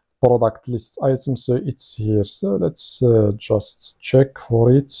product list item, so it's here. So let's just check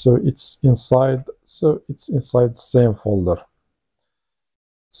for it. So it's inside the same folder.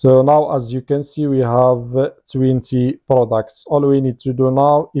 So now, as you can see, we have 20 products. All we need to do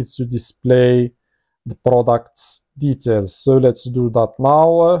now is to display the products details. So let's do that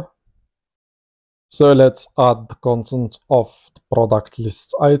now. So let's add the content of the product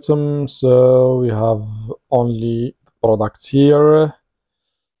list item. So we have only the products here.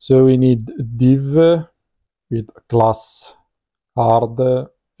 So we need a div with a class card,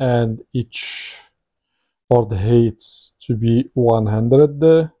 and each, or the height to be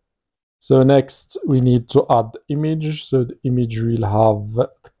 100. So next we need to add image. So the image will have the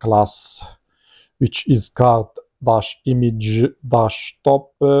class, which is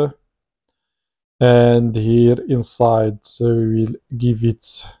card-image-top, and here inside, so we will give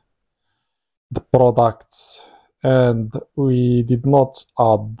it the product and we did not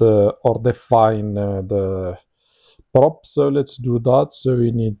add or define the prop. So let's do that. So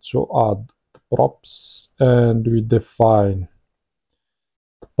we need to add the props, and we define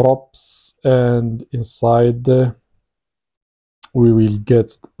the props, and inside we will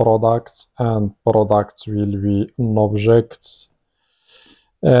get the products, and products will be an object,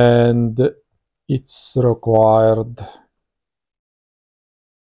 and it's required.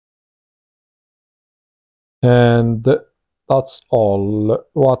 And that's all.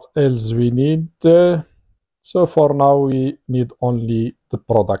 What else we need? So for now we need only the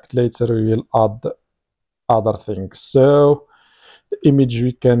product. Later we will add other things. So the image,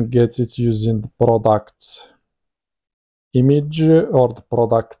 we can get it using the product image or the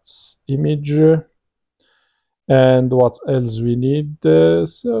products image. And what else we need?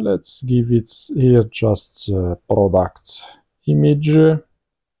 So let's give it here just product image.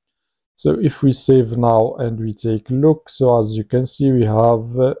 So if we save now and we take a look, so as you can see, we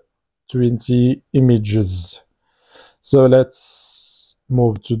have 20 images. So let's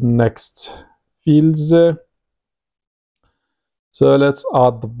move to the next fields. So let's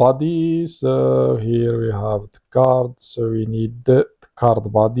add the body. So here we have the card. So we need the card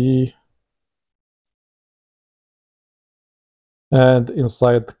body. And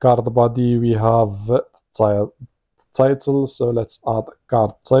inside the card body, we have the title. So let's add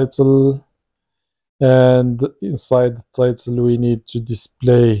card title. And inside the title, we need to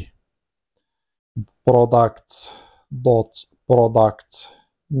display product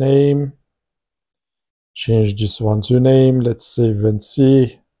name. Change this one to name. Let's save and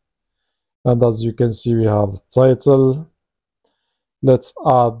see. And as you can see, we have the title. Let's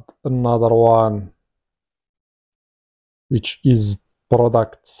add another one, which is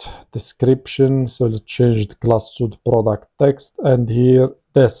product description. So let's change the class to the product text, and here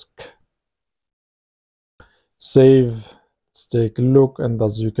desk. Save. Let's take a look, and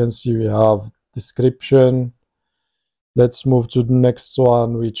as you can see, we have description. Let's move to the next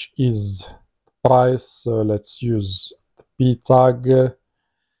one, which is price. So let's use the p tag,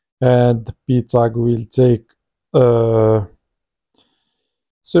 and the p tag will take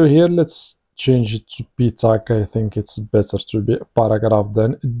so here let's change it to p tag. I think it's better to be a paragraph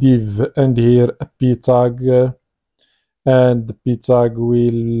than div, and here a p tag, and the p tag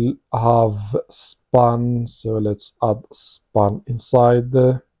will have span. So let's add span inside,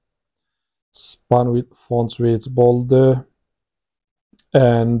 span with font weight bold,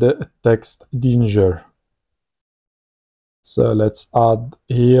 and text danger. So let's add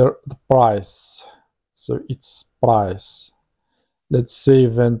here the price. So it's price. Let's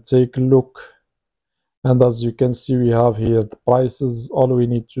save and take a look. And as you can see, we have here the prices. All we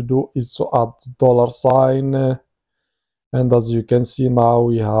need to do is to add $sign. And as you can see, now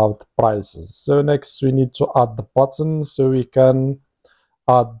we have the prices. So next we need to add the button, so we can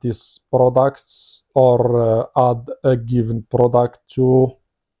add these products or add a given product to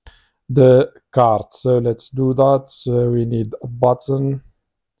the cart. So let's do that. So we need a button,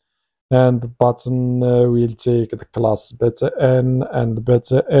 and the button will take the class beta n, and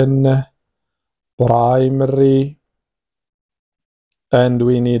beta n primary, and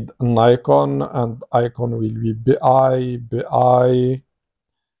we need an icon, and icon will be bi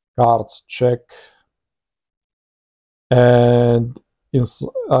cards check, and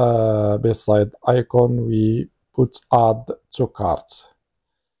beside icon we put add to cart.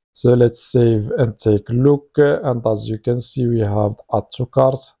 So let's save and take a look, and as you can see, we have add to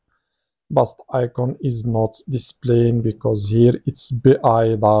cart, but icon is not displaying because here it's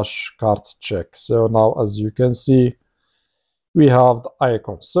bi-cart check. So now as you can see, we have the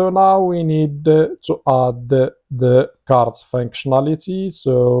icon. So now we need to add the cards functionality.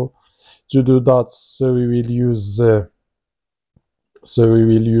 So to do that, so we will use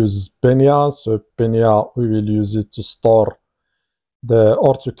Penia. So Penia, we will use it to store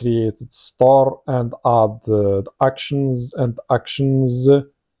or to create its store and add the actions, and actions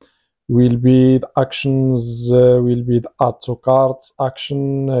will be the add to cart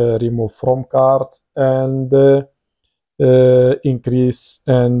action, remove from cart, and increase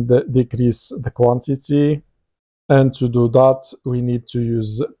and decrease the quantity. And to do that, we need to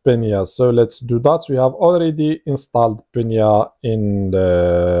use Penia. So let's do that. We have already installed Penia in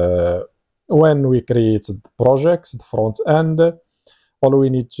when we created the project, the front end. All we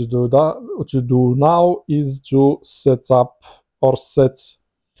need to do now is to set up or set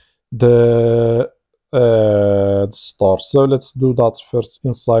the store. So let's do that first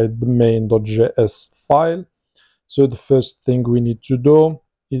inside the main.js file. So the first thing we need to do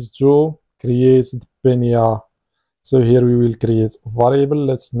is to create the Penia. So here we will create a variable.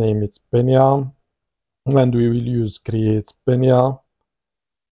 Let's name it Penia. and we will use create Penia.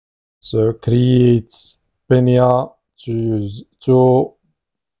 So create Penia to use to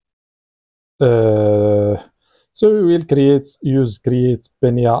so we will use create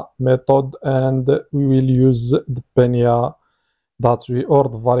Penia method, and we will use the Penia that we or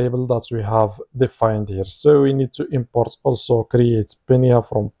the variable that we have defined here. So we need to import also create Penia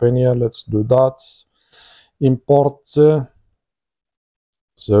from Penia. Let's do that. Import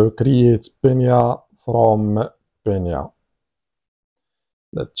so create Penia from Penia.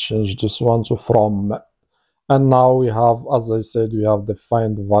 Let's change this one to from. And now we have, as I said, we have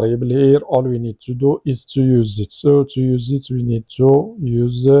defined variable here. All we need to do is to use it. So to use it, we need to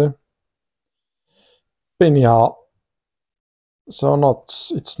use Penia. So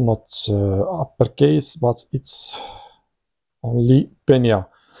it's not uppercase, but it's only Penia.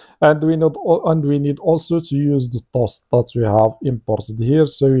 And we need also to use the toast that we have imported here.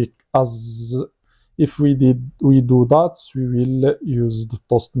 So if we do that, we will use the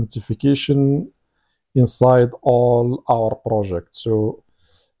toast notification inside all our projects. So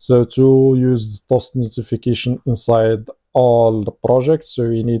to use the toast notification inside all the projects, so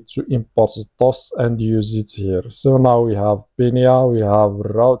we need to import the toast and use it here. So now we have Penia, we have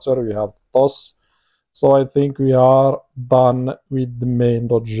router, we have toast. So I think we are done with the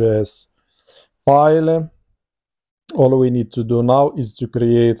main.js file. All we need to do now is to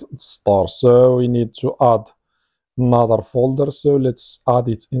create store. So we need to add another folder. So let's add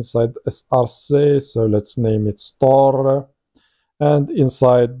it inside src. So let's name it store. And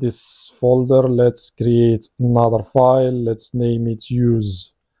inside this folder, let's create another file. Let's name it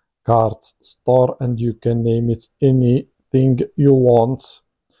use cart store, and you can name it anything you want.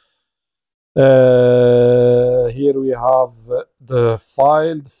 Here we have the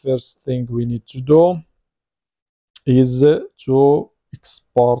file. The first thing we need to do is to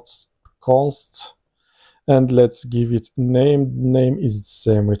export const, and let's give it a name. The name is the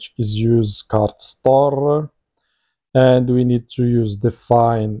same, which is use cart store, and we need to use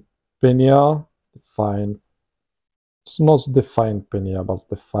define Penia. It's not define Penia, but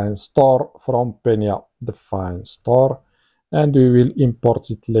define store from Penia. Define store, and we will import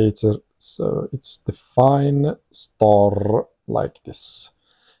it later. So it's define store like this,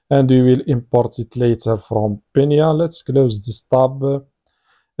 and we will import it later from Penia. Let's close this tab,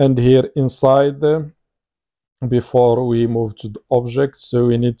 and here inside, before we move to the object, so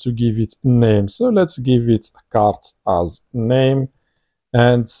we need to give it name. So let's give it cart as name,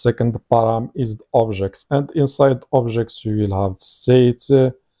 and second param is the objects, and inside objects we will have state,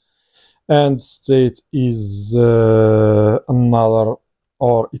 and state is another,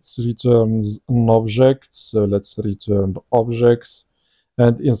 or it returns an object. So let's return the objects,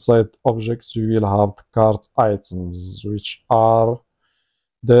 and inside objects we will have the cart items, which are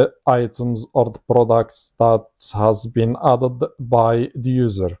the items or the products that has been added by the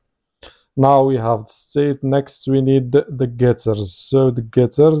user. Now we have the state. Next we need the getters. So the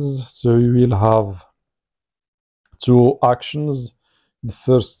getters, so we will have two actions. The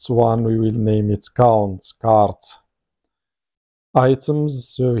first one we will name it count cart items.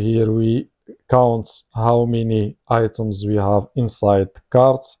 So here we count how many items we have inside the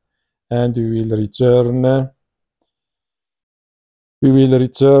cart, and we will return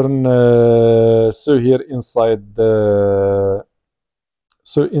so here inside the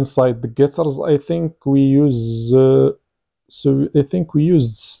getters, I think we use I think we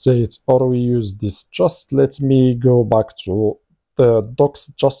used state, or we use this. Just let me go back to the docs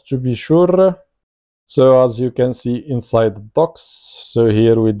just to be sure. So as you can see inside the docs, so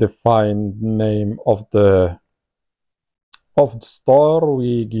here we define the name of the store.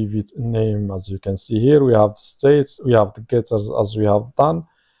 We give it a name. As you can see here, we have the states, we have the getters as we have done,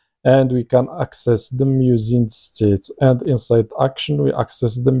 and we can access them using state, and inside action we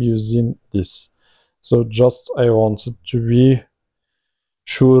access them using this. So just I wanted to be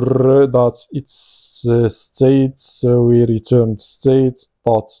sure that it's state, so we return state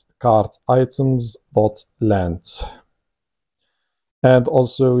dot cart items dot length. And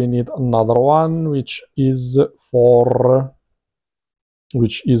also we need another one which is for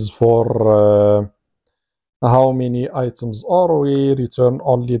how many items, or we return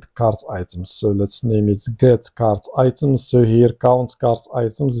only the cart items. So let's name it get cart items. So here count cart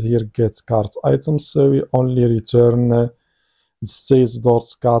items, here get cart items. So we only return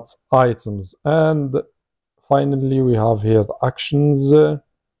state.cart items. And finally we have here the actions,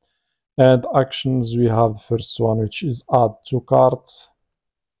 and actions we have the first one, which is add to cart,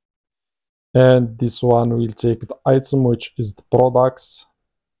 and this one will take the item, which is the products,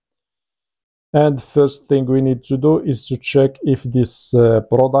 And the first thing we need to do is to check if this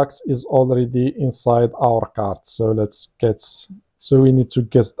product is already inside our cart. So so we need to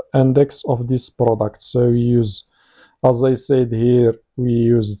get the index of this product. So we use, as I said here, we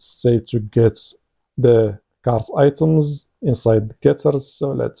use say to get the cart items inside the getters.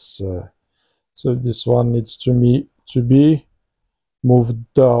 So so this one needs to be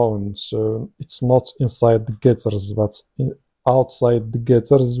moved down. So it's not inside the getters, but outside the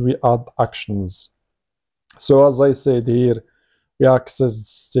getters we add actions. So as I said here, we access the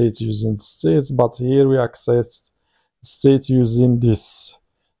state using the states, but here we access the state using this.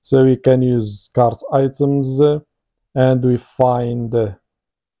 So we can use cart items and we find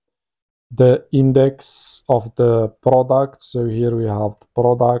the index of the product. So here we have the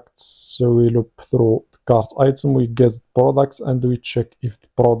product. So we look through the cart item, we get the products, and we check if the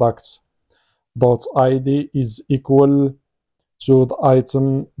product.id is equal to the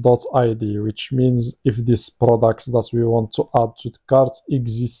item.id, which means if this product that we want to add to the cart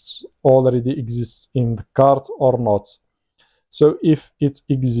already exists in the cart or not. So if it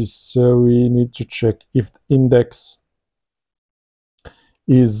exists, so we need to check if the index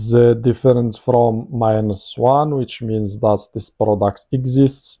is different from -1, which means that this product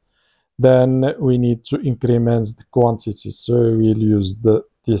exists. Then we need to increment the quantity. So we'll use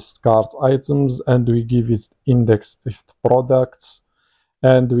this cart items and we give it index of the products,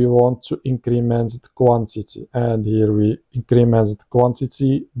 and we want to increment the quantity, and here we increment the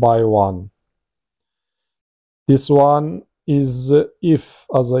quantity by 1. This one is if,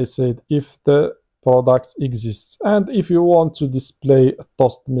 as I said, if the product exists. And if you want to display a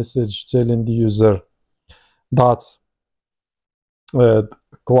toast message telling the user that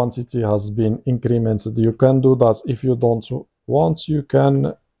quantity has been incremented, you can do that. If you don't want, you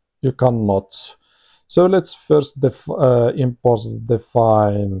cannot. So let's first import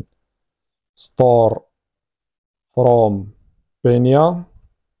define store from Penia,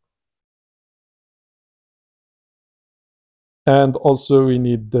 and also we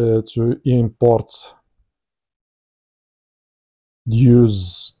need to import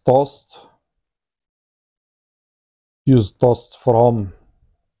use toast from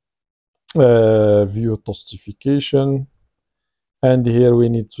view toastification, and here we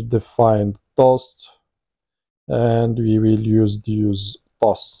need to define toast, and we will use the use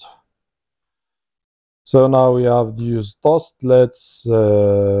toast. So now we have the use toast. Let's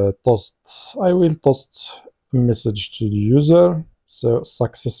I will toast a message to the user. So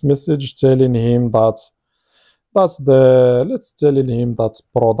success message telling him that let's telling him that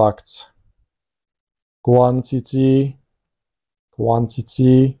product quantity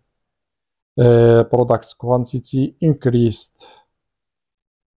products quantity increased.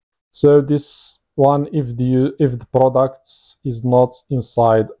 So this one, if the product is not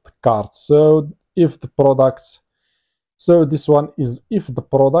inside the cart. So if the product, so this one is if the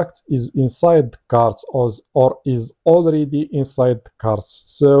product is inside the cart or is already inside the cart.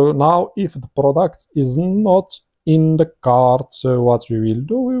 So now if the product is not in the cart, so what we will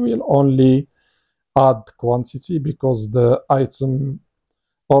do, we will only add quantity, because the item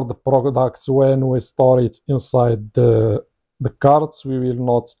or the product, when we store it inside the cart, we will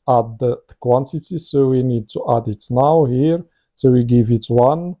not add the quantity, so we need to add it now here. So we give it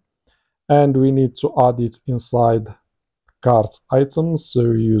 1, and we need to add it inside cart items.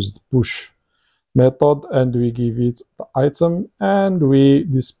 So we use the push method, and we give it the item, and we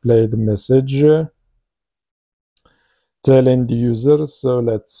display the message telling the user. So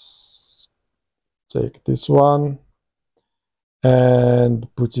let's take this one and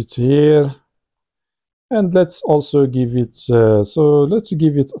put it here, and let's also give it so let's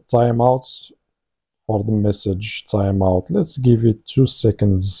give it a timeout for the message timeout. Let's give it 2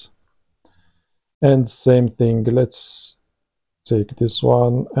 seconds, and same thing, let's take this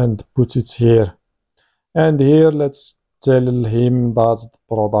one and put it here, and here let's tell him that the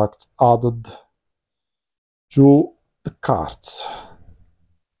product added to the cart.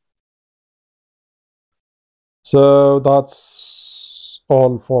 So that's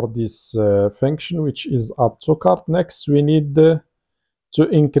all for this function, which is add to cart. Next, we need to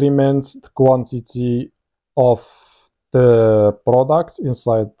increment the quantity of the product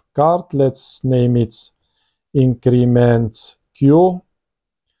inside the cart. Let's name it increment Q,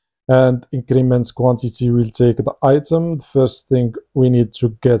 and increment quantity will take the item. The first thing we need to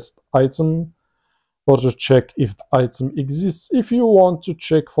get the item, or to check if the item exists. If you want to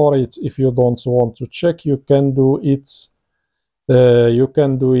check for it, if you don't want to check, you can do it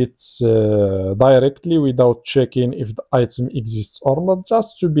directly without checking if the item exists or not,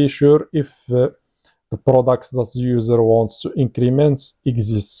 just to be sure if the products that the user wants to increment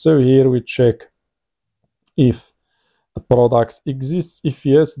exist. So here we check if the products exist. If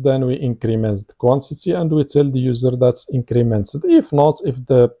yes, then we increment the quantity and we tell the user that's incremented. If not, if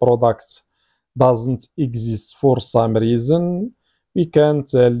the product doesn't exist for some reason, we can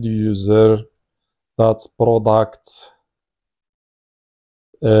tell the user that product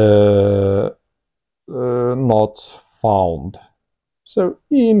not found. So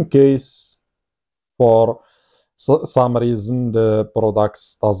in case for some reason the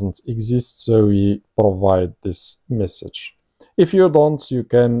products doesn't exist, so we provide this message. If you don't, you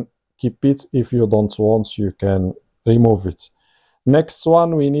can keep it. If you don't want, you can remove it. Next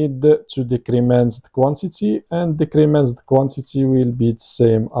one, we need to decrement the quantity, and decrement the quantity will be the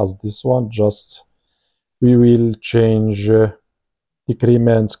same as this one, just we will change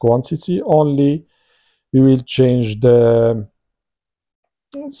decrement quantity only. We will change the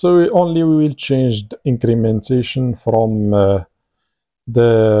we will change the incrementation from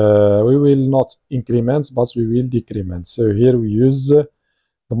we will not increment, but we will decrement. So here we use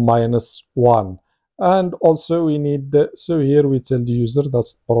the -1, and also we need so here we tell the user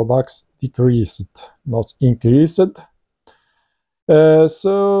that products decreased, not increased.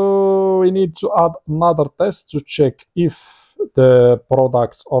 So we need to add another test to check if the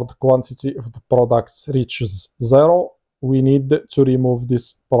products or the quantity of the products reaches 0. We need to remove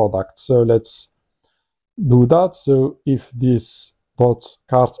this product. So let's do that. So if this dot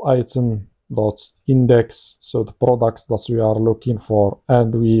cart item dot index, so the products that we are looking for,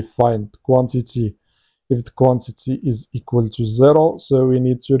 and we find quantity, if the quantity is equal to 0, so we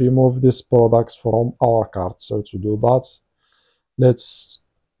need to remove this products from our cart. So to do that, let's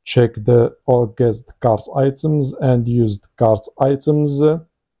check or guess the cart items and use the cart items,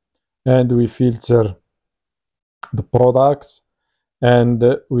 and we filter the products, and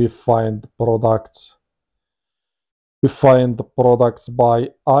we find the products. We find the products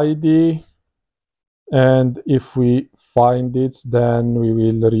by ID, and if we find it, then we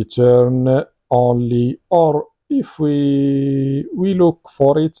will return only, or if we look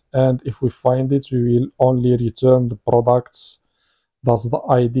for it, and if we find it, we will only return the products that the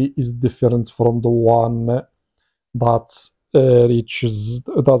ID is different from the one that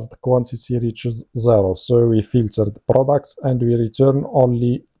the quantity reaches 0. So we filter the products and we return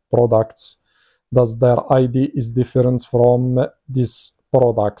only products that their ID is different from these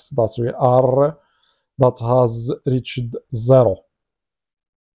products that has reached 0.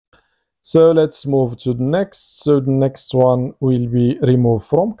 So let's move to the next. So the next one will be remove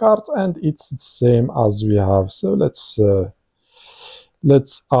from cart, and it's the same as we have. So let's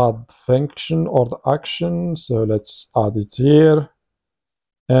add the function or the action. So let's add it here,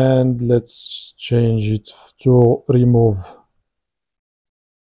 and let's change it to remove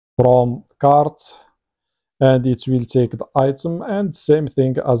from cart, and it will take the item, and same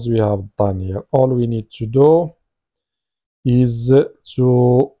thing as we have done here. All we need to do is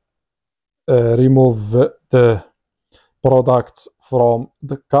to remove the product from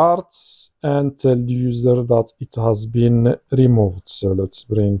the cart and tell the user that it has been removed. So let's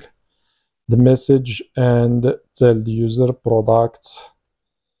bring the message and tell the user product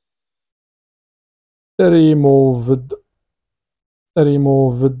removed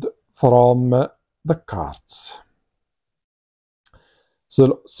from the cart.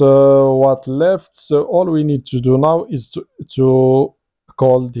 So what left? So all we need to do now is to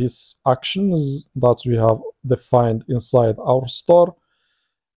call these actions that we have defined inside our store,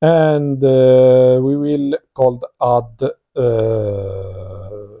 and we will call the add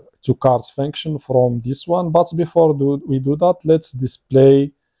to cart function from this one. But before we do that, let's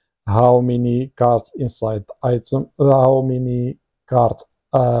display how many carts inside the item, how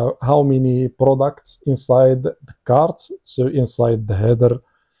many products inside the cart, so inside the header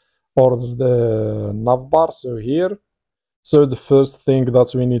or the navbar. So here, so the first thing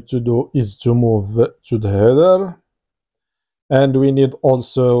that we need to do is to move to the header, and we need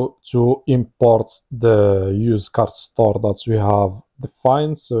also to import the use cart store that we have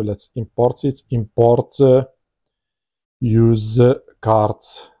defined. So let's import it. Import use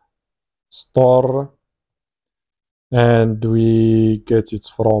cart store, and we get it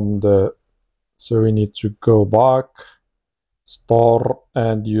from so we need to go back, store,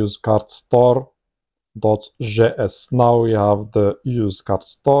 and use cart store .js. Now we have the use cart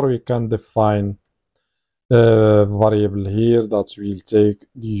store. We can define a variable here that will take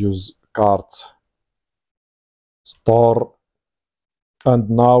the use cart store, and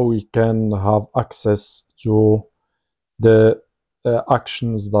now we can have access to the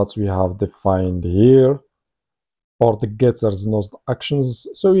actions that we have defined here. or the getters knows the actions.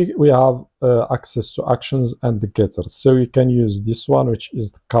 So we have access to actions and the getters. So we can use this one, which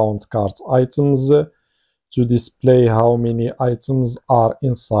is the count cart items, to display how many items are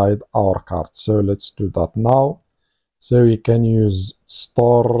inside our cart. So let's do that now. So we can use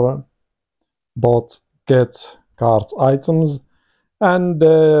store dot get cart items, and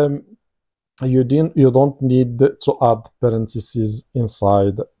you don't need to add parentheses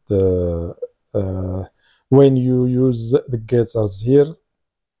inside the when you use the getters here,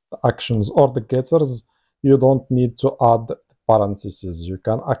 the actions or the getters, you don't need to add parentheses. You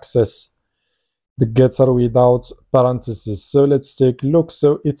can access the getter without parentheses. So let's take a look.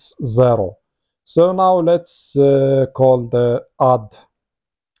 So it's 0. So now let's call the add.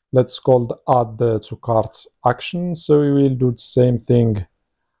 Let's call the add to cart action. So we will do the same thing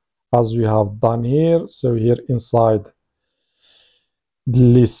as we have done here. So here inside the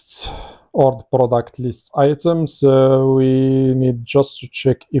list or the product list items, we need just to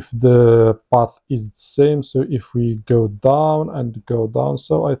check if the path is the same. So if we go down and go down,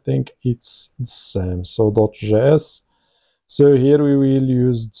 so I think it's the same. So .js. So here we will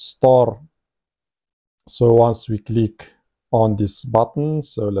use the store. So once we click on this button,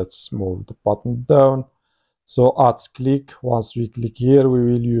 so let's move the button down. So at click, once we click here,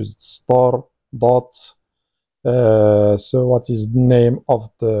 we will use store dot. So what is the name of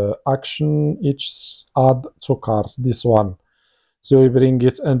the action? It's add to carts, this one. So we bring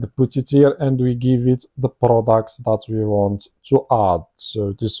it and put it here, and we give it the products that we want to add.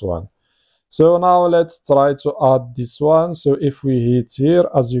 So this one. So now let's try to add this one. So if we hit here,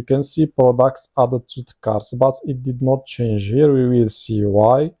 as you can see, products added to the carts, but it did not change here. We will see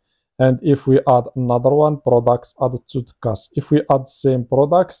why. And if we add another one, products added to the carts. If we add same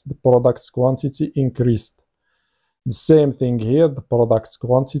products, the products quantity increased. The same thing here, the products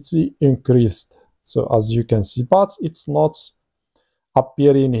quantity increased. So as you can see, but it's not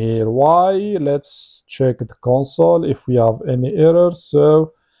appearing here. Why? Let's check the console if we have any error.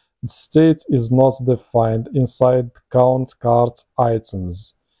 So the state is not defined inside count cart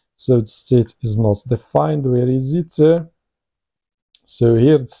items. So the state is not defined. Where is it? So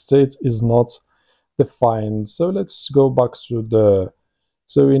here the state is not defined. So let's go back to the,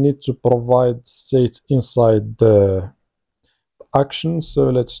 so we need to provide state inside the action. So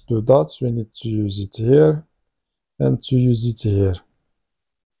let's do that. We need to use it here and to use it here.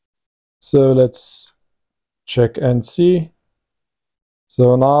 So let's check and see.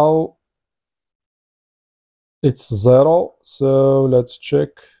 So now it's 0. So let's check.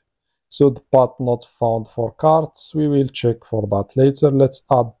 So the path not found for carts. We will check for that later. Let's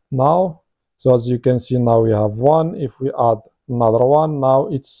add now. So as you can see, now we have 1. If we add another one, now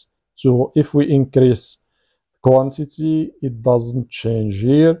it's 2. If we increase quantity, it doesn't change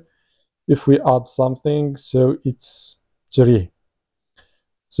here. If we add something, so it's 3.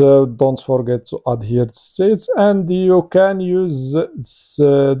 So don't forget to add here the states, and you can use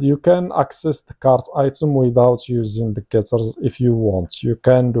you can access the cart item without using the getters if you want. You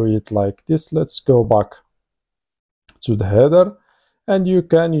can do it like this. Let's go back to the header, and you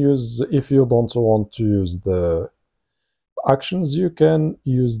can use, if you don't want to use the actions, you can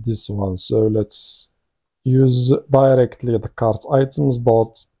use this one. So let's use directly the cart items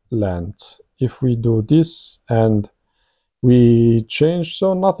dot length. If we do this and we change,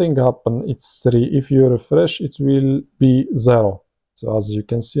 so nothing happened, it's 3. If you refresh, it will be 0. So as you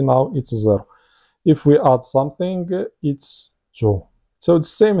can see now, it's 0. If we add something, it's 2. So the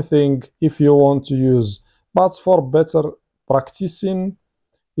same thing if you want to use, but for better practicing,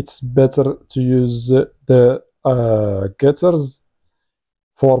 it's better to use the getters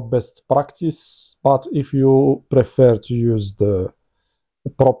for best practice. But if you prefer to use the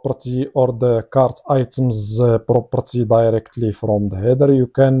property or the cart items property directly from the header, you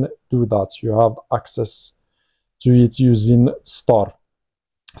can do that. You have access to it using store.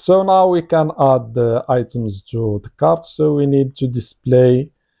 So now we can add the items to the cart. So we need to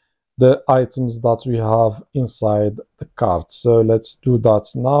display the items that we have inside the cart. So let's do that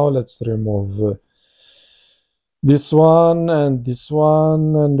now. Let's remove this one and this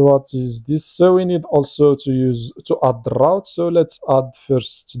one, and what is this? So we need also to add the route. So let's add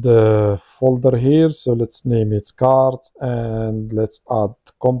first the folder here. So let's name it cart, and let's add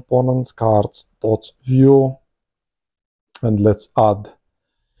component cart.view, and let's add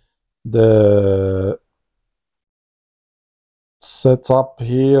the setup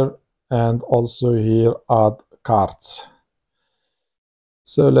here, and also here add cart.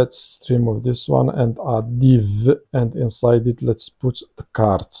 So let's remove this one and add div, and inside it let's put the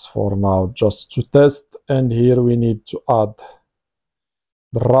carts for now just to test. And here we need to add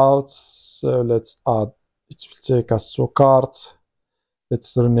the routes. So let's add it will take us to cart.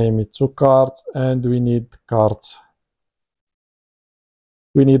 Let's rename it to cart, and we need cart.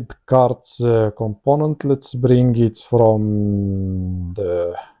 We need the cart component. Let's bring it from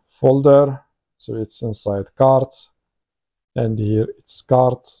the folder. So it's inside cart, and here it's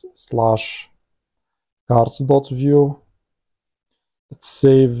cart slash cart.view. Let's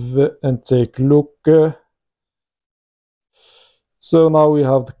save and take a look. So now we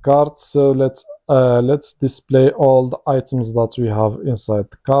have the cart. So let's display all the items that we have inside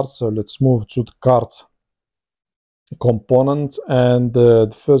the cart. So let's move to the cart component, and the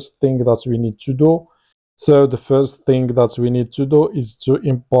first thing that we need to do. So the first thing that we need to do is to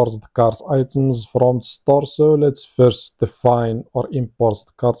import the cart items from the store. So let's first define or import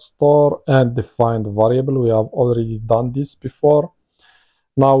the cart store and define the variable. We have already done this before.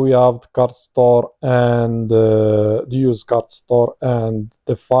 Now we have the cart store and use cart store and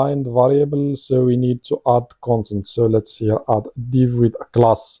define the variable. So we need to add content. So let's here add div with a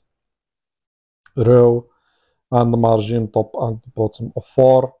class, row, and margin top and bottom of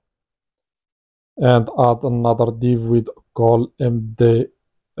 4, and add another div with call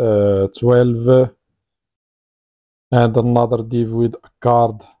md12, and another div with a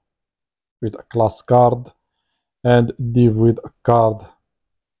card, with a class card, and div with a card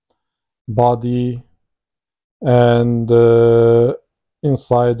body, and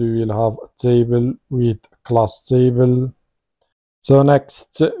inside we will have a table with a class table. So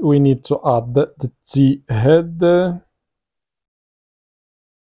next we need to add the T head,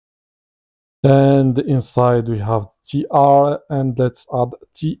 and inside we have TR, and let's add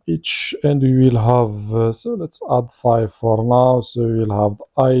TH, and we will have so let's add 5 for now. So we will have the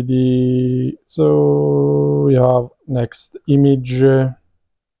ID. So we have next image,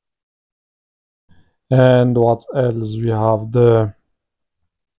 and what else? We have the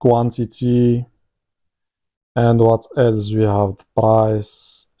quantity, and what else? We have the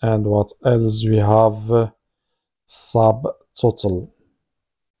price, and what else? We have subtotal,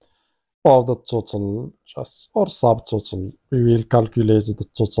 or the total, just, or subtotal. We will calculate the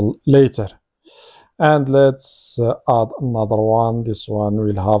total later. And let's add another one. This one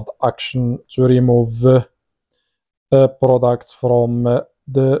will have the action to remove a product from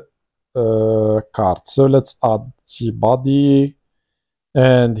the cart. So let's add T body,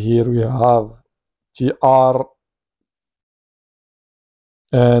 and here we have TR,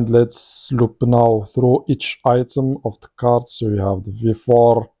 and let's loop now through each item of the cart. So we have the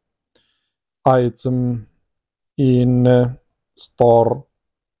v4 item in store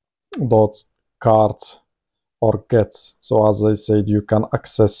dot cart or get. So as I said, you can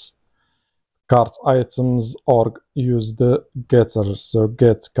access cart items or use the getter. So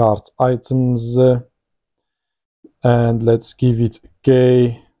get cart items, and let's give it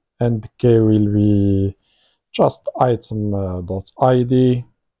k, and k will be just item dot id.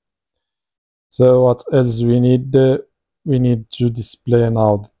 So what else we need? We need to display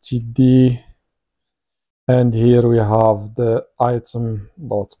now the td, and here we have the item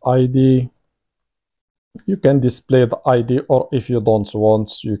dot id. You can display the id, or if you don't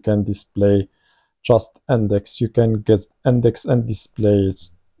want, you can display just index. You can get index and display it,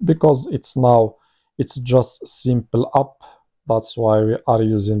 because it's just simple app. That's why we are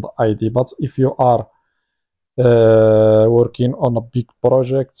using the id. But if you are working on a big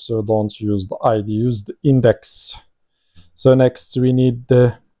project, so don't use the id, use the index. So next we need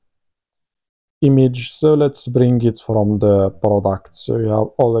the image. So let's bring it from the product. So you have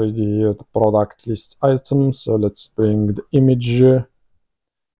already here the product list item. So let's bring the image,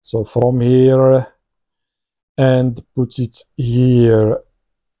 so from here, and put it here.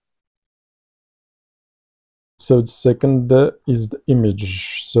 So the second is the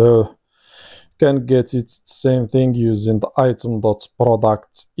image. So can get it same thing using the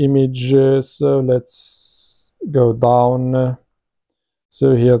item.product image. So let's go down.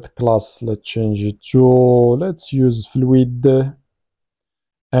 So here the class, let's change it to, let's use fluid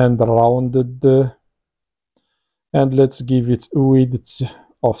and rounded, and let's give it a width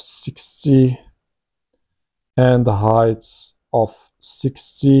of 60 and height of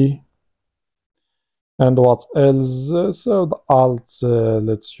 60. And what else? So the alt,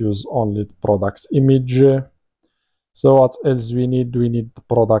 let's use only the product image. So what else we need? We need the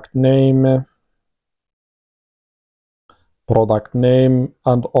product name,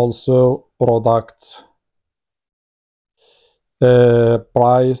 and also product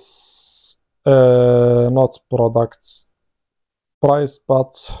price, not product price,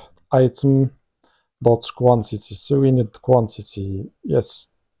 but item dot quantity. So we need quantity, yes,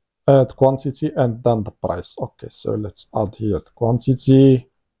 add quantity and then the price. Okay, so let's add here the quantity,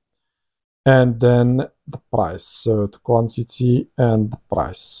 and then the price. So the quantity and the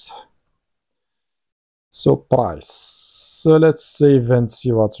price. So price. So let's save and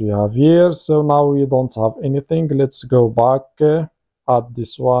see what we have here. So now we don't have anything. Let's go back, add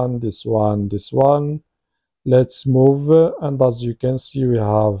this one, this one, this one. Let's move, and as you can see, we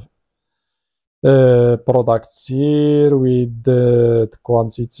have products here with the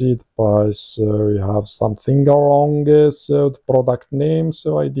quantity, the price. We have something wrong. So the product name.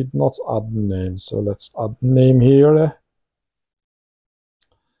 So I did not add name. So let's add name here.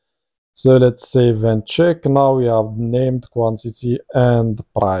 So let's save and check. Now we have named quantity and the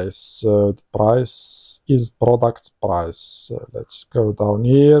price. So the price is product price. So let's go down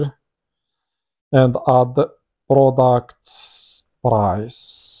here and add product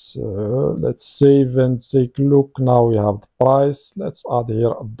price. Let's save and take a look. Now we have the price. Let's add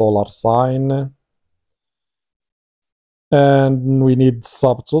here a dollar sign. And we need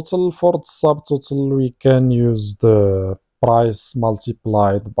subtotal. For the subtotal, we can use the price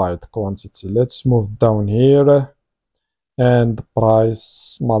multiplied by the quantity. Let's move down here and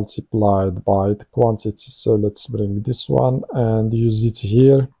price multiplied by the quantity. So let's bring this one and use it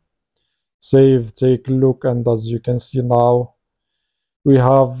here. Save, take a look, and as you can see now, we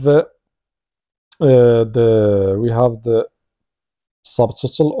have the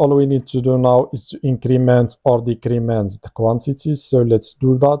subtotal. All we need to do now is to increment or decrement the quantities. So let's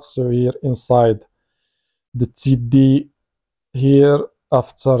do that. So here inside the TD here,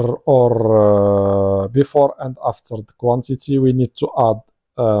 after or before and after the quantity, we need to add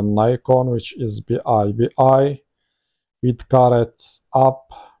an icon which is bi with caret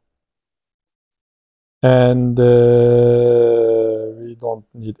up, and we don't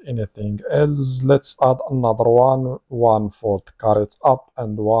need anything else. Let's add another one for the caret up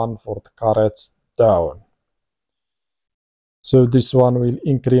and one for the caret down. So this one will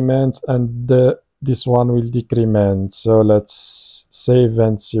increment and this one will decrement. So let's save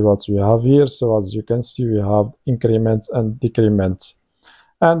and see what we have here. So as you can see, we have increment and decrement.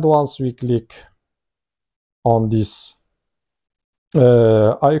 And once we click on this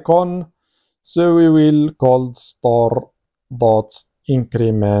icon, so we will call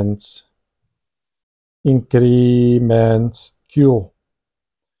store.increment Q,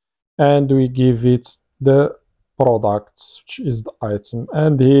 and we give it the product, which is the item,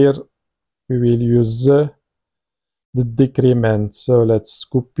 and here we will use the decrement. So let's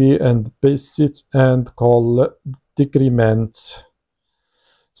copy and paste it and call decrement.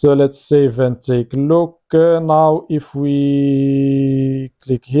 So let's save and take a look. Now if we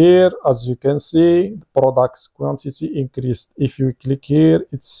click here, as you can see, the product's quantity increased. If we click here,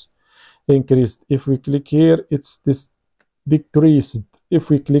 it's increased. If we click here, it's decreased. If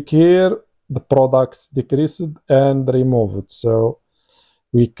we click here, the products decreased and removed. So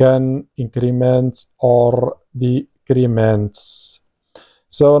we can increment or decrement.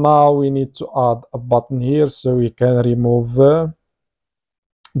 So now we need to add a button here so we can remove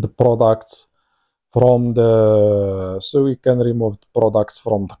the products from the products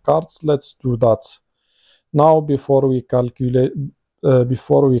from the carts. Let's do that now before we calculate the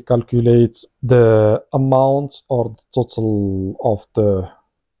amount or the total of the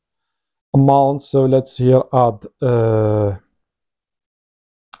amount. So let's here add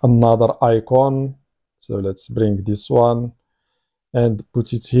another icon. So let's bring this one and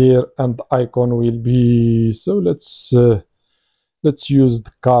put it here, and the icon will be, so let's use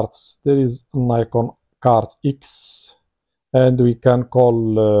the carts. There is an icon cart X, and we can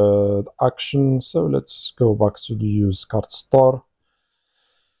call the action. So let's go back to the use cart store.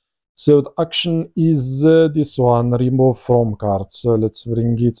 So the action is this one, remove from cart. So let's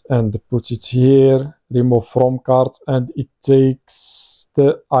bring it and put it here, remove from cart, and it takes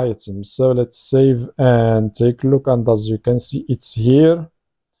the item. So let's save and take a look, and as you can see, it's here.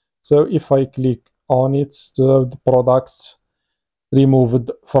 So if I click on it, so the products removed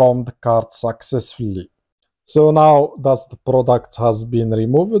from the cart successfully. So now that the product has been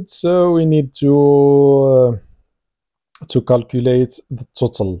removed, so we need to calculate the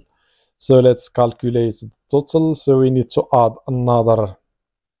total. So let's calculate the total. So we need to add another.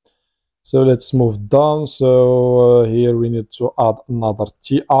 So let's move down. So here we need to add another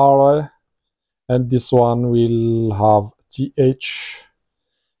TR, and this one will have TH,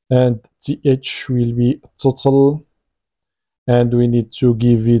 and TH will be total, and we need to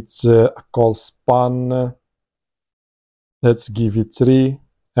give it a call span. Let's give it 3,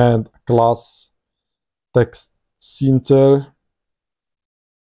 and class text center,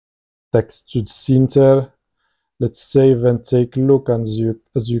 text to center. Let's save and take a look, and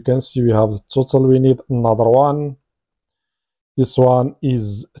as you can see, we have the total. We need another one. This one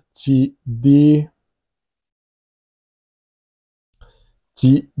is TD,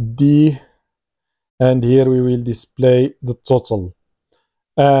 TD, and here we will display the total.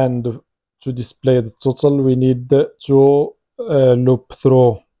 And to display the total, we need to loop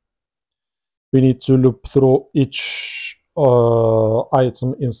through. We need to loop through each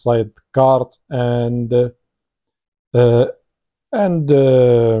item inside the cart and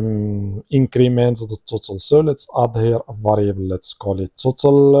increment the total. So let's add here a variable. Let's call it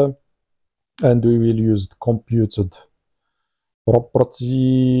total, and we will use the computed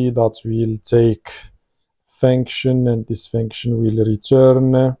property that will take function, and this function will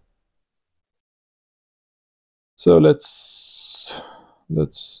return. So let's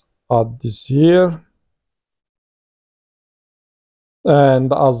add this here,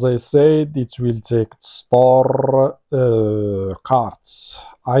 and as I said, it will take store carts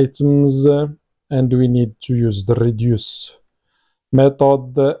items, and we need to use the reduce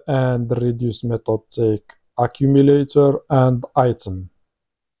method, and the reduce method take accumulator and item,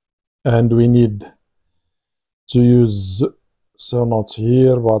 and we need to use, so not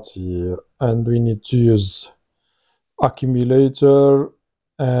here but here, and we need to use accumulator,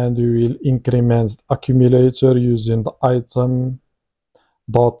 and we will increment the accumulator using the item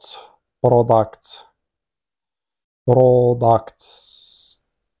dot products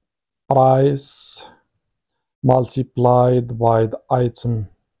price multiplied by the item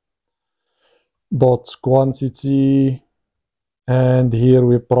dot quantity, and here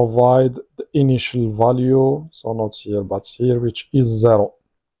we provide the initial value, so not here but here, which is 0.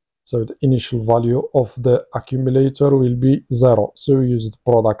 So the initial value of the accumulator will be 0. So we use the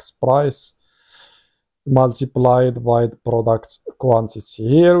product's price multiplied by the product quantity.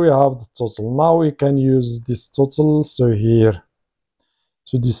 Here we have the total. Now we can use this total, so here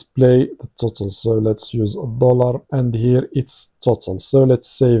to display the total. So let's use a dollar, and here it's total. So let's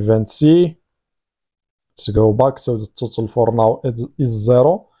save and see. Let's go back. So the total for now is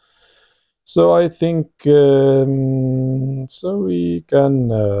 0. So I think so we can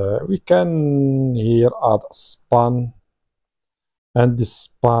here add a span, and this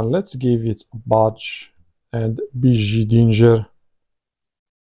span, let's give it a badge and BG danger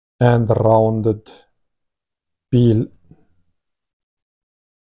and rounded peel,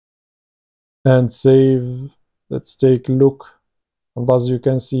 and save. Let's take a look, and as you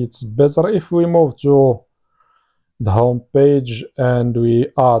can see, it's better. If we move to the home page and we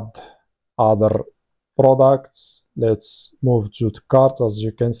add other products, let's move to the cart. As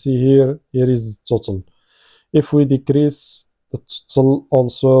you can see here is the total. If we decrease, the total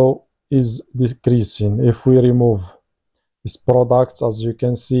also is decreasing. If we remove these products, as you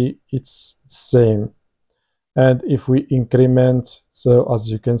can see, it's the same. And if we increment, so as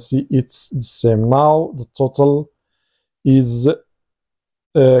you can see, it's the same. Now the total is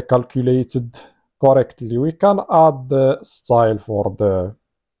calculated correctly. We can add the style for the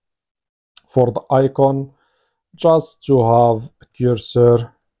icon, just to have a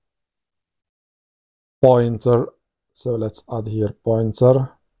cursor pointer. So let's add here pointer,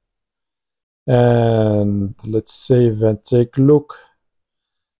 and let's save and take a look.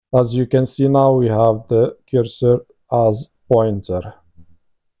 As you can see, now we have the cursor as pointer.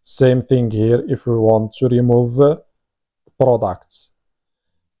 Same thing here if we want to remove products.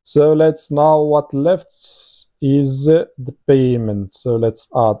 So let's now, what left is the payment. So let's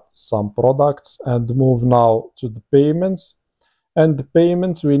add some products and move now to the payments. And the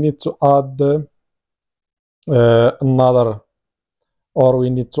payments, we need to add another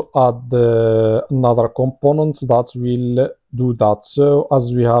component that will do that. So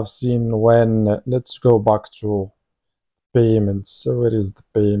as we have seen, when let's go back to payments. So where is the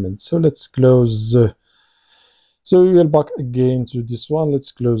payment? So let's close. So we will back again to this one.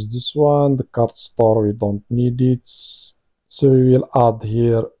 Let's close this one. The cart store, we don't need it. So we will add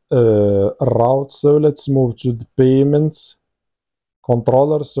here a route. So let's move to the payments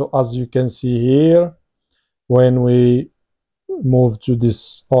controller. So as you can see here, when we move to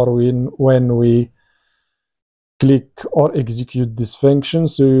this, or when we click or execute this function,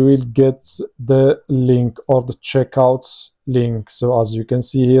 so we will get the link or the checkout link. So as you can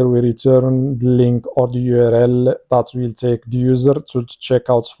see here, we return the link or the URL that will take the user to the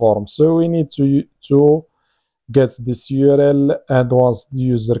checkout form. So we need to get this URL, and once the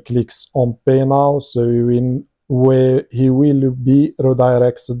user clicks on pay now, so he will be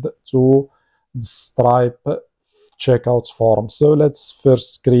redirected to the Stripe checkout form. So let's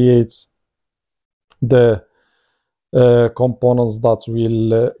first create the components that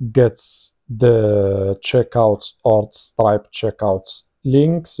will get the checkout or Stripe checkout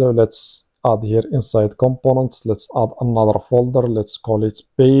link. So let's add here inside components, let's add another folder. Let's call it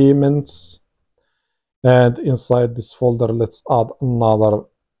payments, And inside this folder, let's add another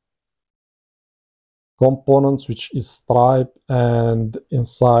component, which is stripe. And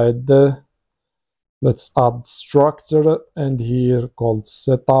inside let's add structure, and here called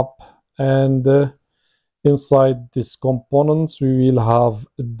setup. And inside this component, we will have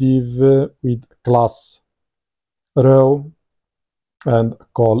a div with class row and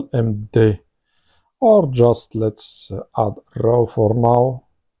call md, or just let's add row for now.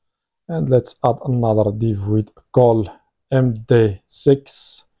 And let's add another div with call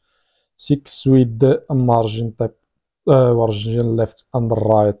md6, 6 with the margin type, margin left and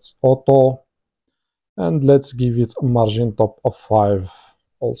right auto, and let's give it a margin top of 5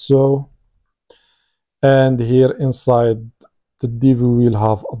 also. And here inside the div we will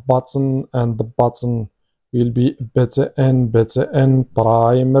have a button, and the button will be btn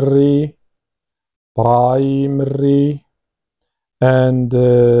primary, and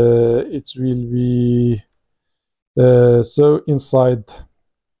it will be so inside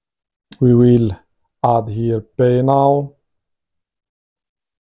we will add here pay now,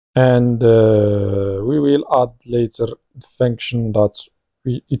 and we will add later the function that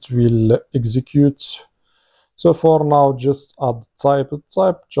it will execute. So for now, just add type,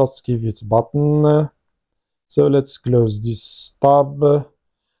 just give it button. So let's close this tab.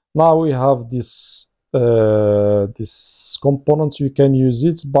 Now we have this this component. We can use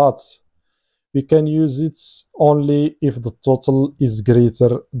it, but we can use it only if the total is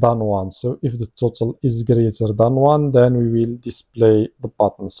greater than 1. So if the total is greater than 1, then we will display the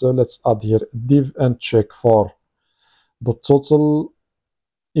button. So let's add here div and check for the total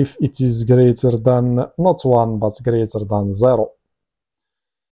if it is greater than not 1 but greater than 0.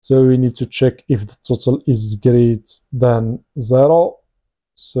 So we need to check if the total is greater than 0.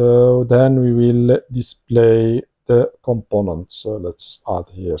 So then we will display the component. So let's add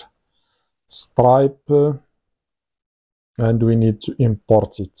here stripe, and we need to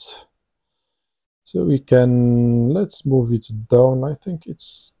import it. So we can, let's move it down. I think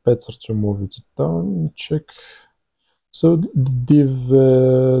it's better to move it down. Check. So the div,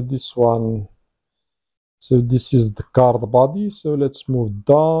 this one, so this is the card body. So let's move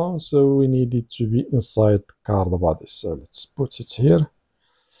down. So we need it to be inside card body. So let's put it here.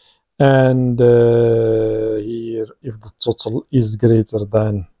 And here, if the total is greater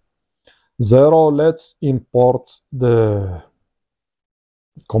than 0, let's import the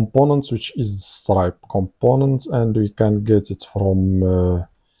component, which is the stripe component, and we can get it from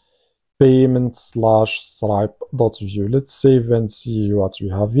payment/stripe.view. Let's save and see what we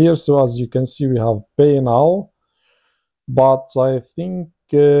have here. So as you can see, we have pay now, but I think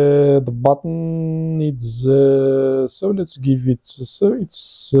the button needs so let's give it, so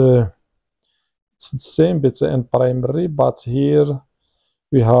it's the same beta and primary, but here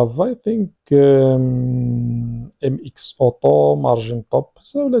we have, I think, mx auto margin top.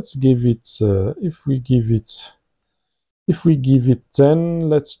 So let's give it if we give it 10,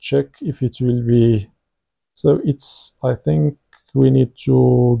 let's check if it will be, so it's, I think we need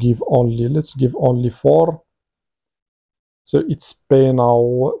to give only, let's give only 4. So it's pay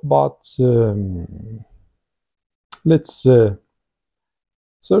now, but let's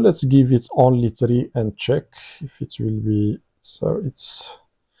so let's give it only 3 and check if it will be, so it's,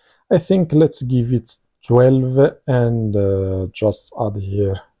 I think let's give it 12 and just add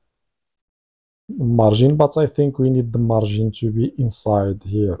here margin, but I think we need the margin to be inside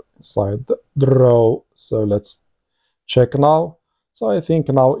here, inside the row. So let's check now. So I think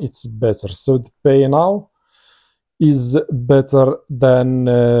now it's better. So the pay now is better than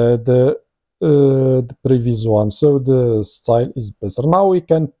the previous one. So the style is better. Now we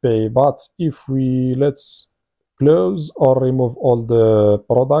can pay, but if we, let's close or remove all the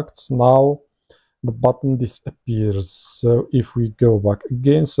products, now the button disappears. So if we go back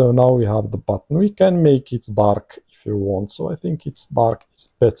again, so now we have the button. We can make it dark if you want. So I think it's dark is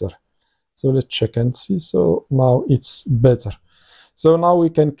better. So let's check and see. So now it's better. So now we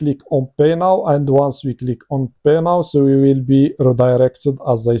can click on pay now, and once we click on pay now, so we will be redirected,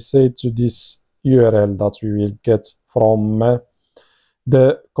 as I said, to this URL that we will get from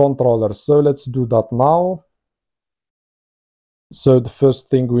the controller. So let's do that now. So the first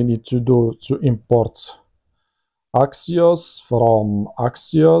thing we need to do to import Axios from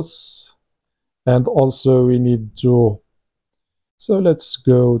Axios, and also we need to, so let's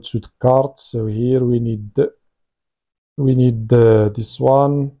go to the cart. So here we need this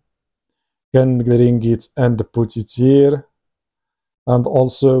one, can bring it and put it here, and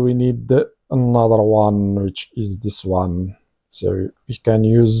also we need another one, which is this one. So we can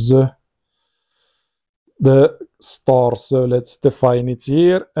use the store. So let's define it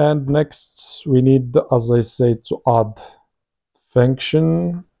here. And next we need, as I said, to add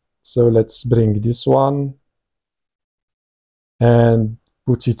function. So let's bring this one and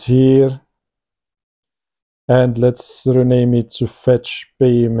put it here. And let's rename it to fetch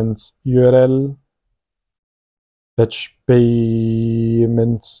payment URL. Fetch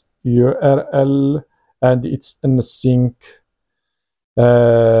payment URL, and it's in sync.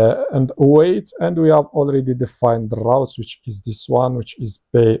 And wait, and we have already defined the routes, which is this one, which is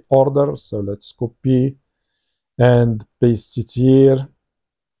pay order. So let's copy and paste it here.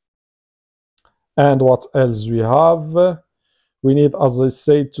 And what else we have? We need, as I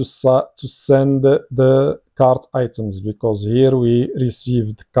said, to send the cart items, because here we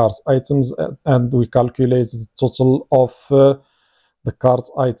received cart items and we calculate the total of the cart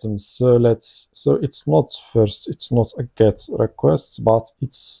items. So it's not a get request, but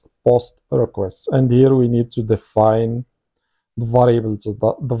it's post request. And here we need to define the variables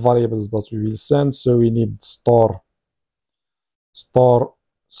that we will send. So we need store.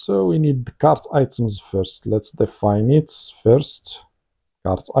 So we need the cart items first. Let's define it first.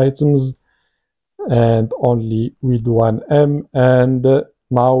 Cart items, and only with one M. And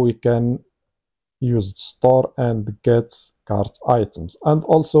now we can use store and get cart items. And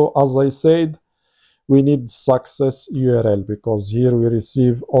also, as I said, we need success URL, because here we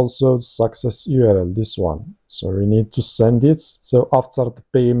receive also success URL, this one. So we need to send it. So after the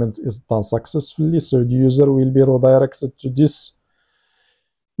payment is done successfully, so the user will be redirected to this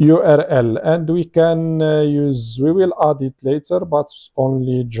URL, and we can we will add it later, but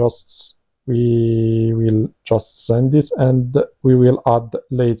only we will just send it, and we will add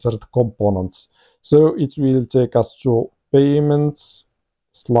later the components. So it will take us to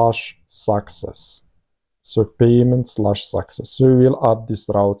payment/success. So payment/success. So we will add this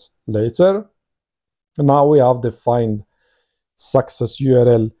route later. Now we have defined success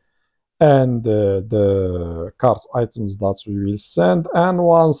URL and the cart items that we will send. And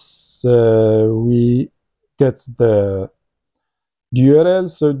once we get the URL,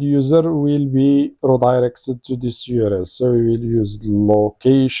 so the user will be redirected to this URL. So we will use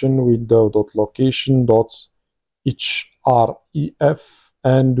location window.location.href,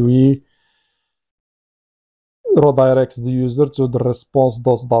 and we redirect the user to the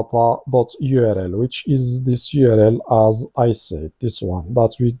response.data.url, which is this URL, as I said, this one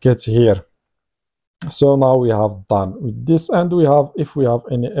that we get here. So now we have done with this, and we have, if we have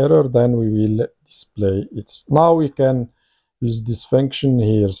any error, then we will display it. Now we can use this function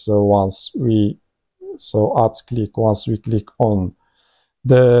here. So once we click on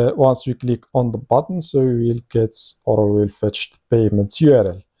the button, so we will get, or we will fetch the payment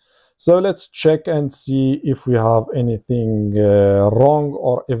URL. So let's check and see if we have anything wrong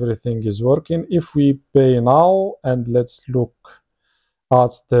or everything is working. If we pay now, and let's look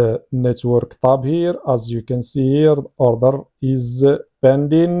at the network tab here, as you can see here, order is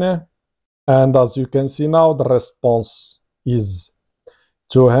pending. And as you can see now, the response is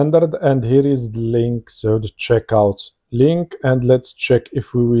 200, and here is the link, so the checkout link. And let's check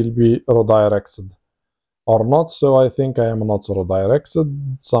if we will be redirected or not. So I think I am not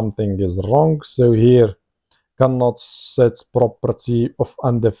redirected. Something is wrong. So here, cannot set property of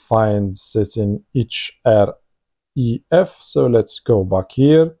undefined setting href. So let's go back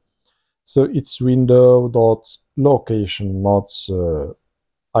here. So it's window.location, not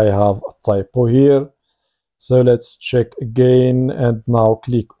I have a typo here. So let's check again, and now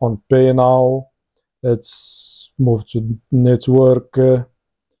click on pay now. Let's move to network.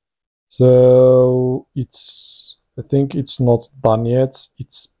 So I think it's not done yet.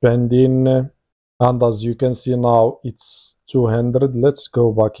 It's pending. And as you can see now, it's 200. Let's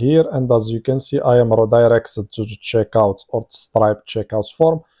go back here. And as you can see, I am redirected to the checkout or Stripe checkout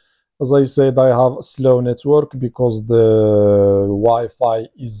form. As I said, I have a slow network because the Wi-Fi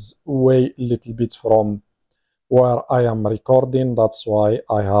is way little bit from where I am recording. That's why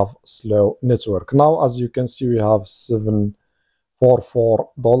I have slow network. Now, as you can see, we have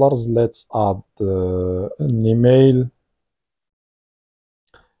 $744. Let's add an email.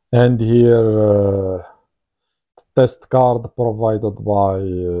 And here, test card provided by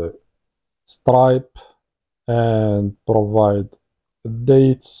Stripe, and provide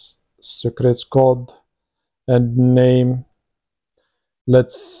dates, secret code, and name.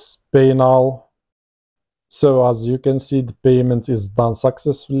 Let's pay now. So as you can see, the payment is done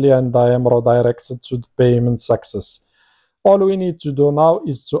successfully, and I am redirected to the payment success. All we need to do now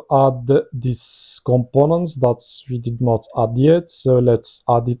is to add these components that we did not add yet. So let's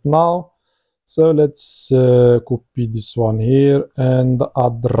add it now. So let's copy this one here and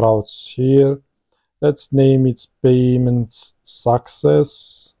add the routes here. let's name it payment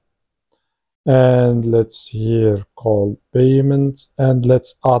success, and let's here call payment, and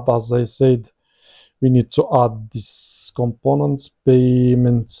let's add, as I said, we need to add this component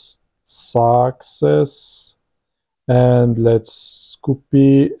payment success, and let's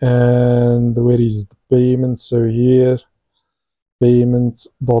copy, and where is the payment? So here payment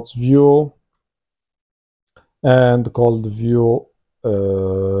dot view, and call the view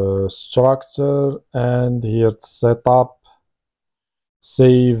structure, and here setup,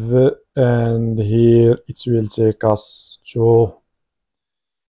 save, and here it will take us to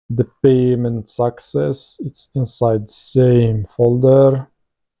the payment success. It's inside the same folder,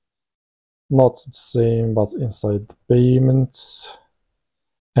 not the same but inside the payments,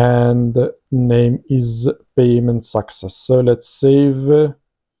 and name is payment success. So let's save,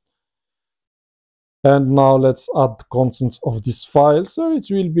 and now let's add the contents of this file. So it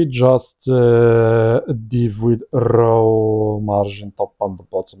will be just a div with row margin top and the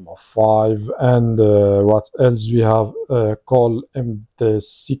bottom of 5, and what else we have, call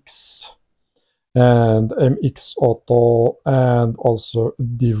md6 and mx auto, and also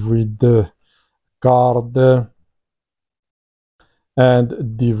div with the card,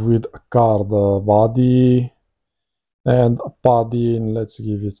 and div with card body, and a padding, let's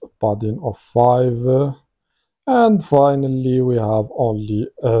give it a padding of 5, and finally we have only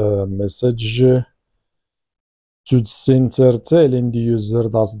a message to the center telling the user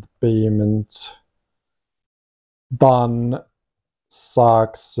that the payment done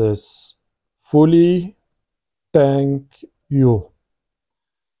successfully, thank you.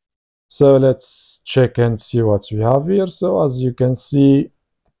 So let's check and see what we have here. So as you can see,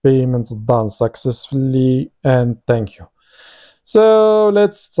 payments done successfully and thank you. So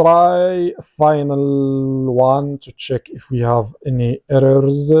let's try a final one to check if we have any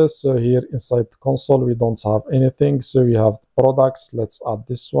errors. So here inside the console we don't have anything, so we have products. Let's add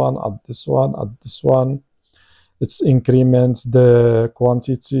this one, add this one, add this one. Let's increment the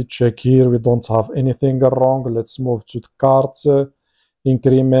quantity, check here, we don't have anything wrong. Let's move to the cart,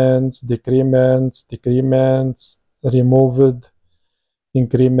 increment, decrement, decrement, removed,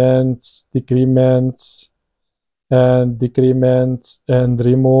 increment, decrement, and decrement, and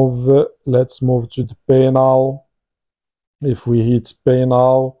remove. Let's move to the pay now. If we hit pay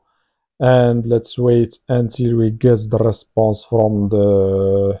now, and let's wait until we get the response from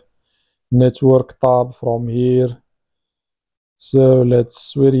the network tab from here. So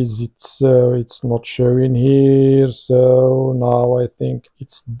let's, where is it? So it's not showing here. So now I think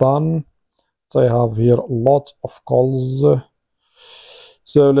it's done. So I have here a lot of calls.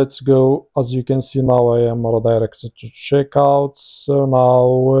 So let's go. As you can see now, I am redirected to checkout. So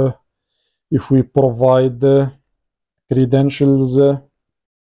now if we provide the credentials,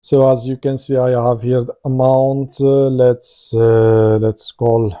 so as you can see, I have here the amount. Let's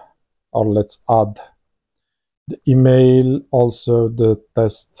call, or let's add the email, also the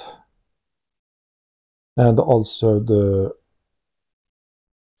test, and also the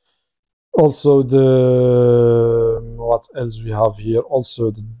what else we have here,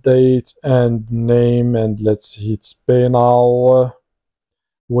 also the date and name, and let's hit pay now,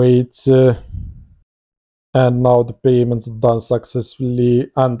 wait, and now the payments done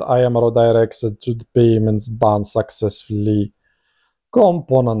successfully, and I am redirected to the payments done successfully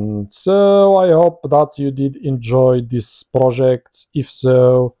component. So I hope that you did enjoy this project. If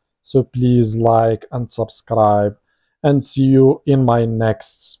so, please like and subscribe, and see you in my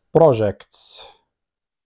next projects.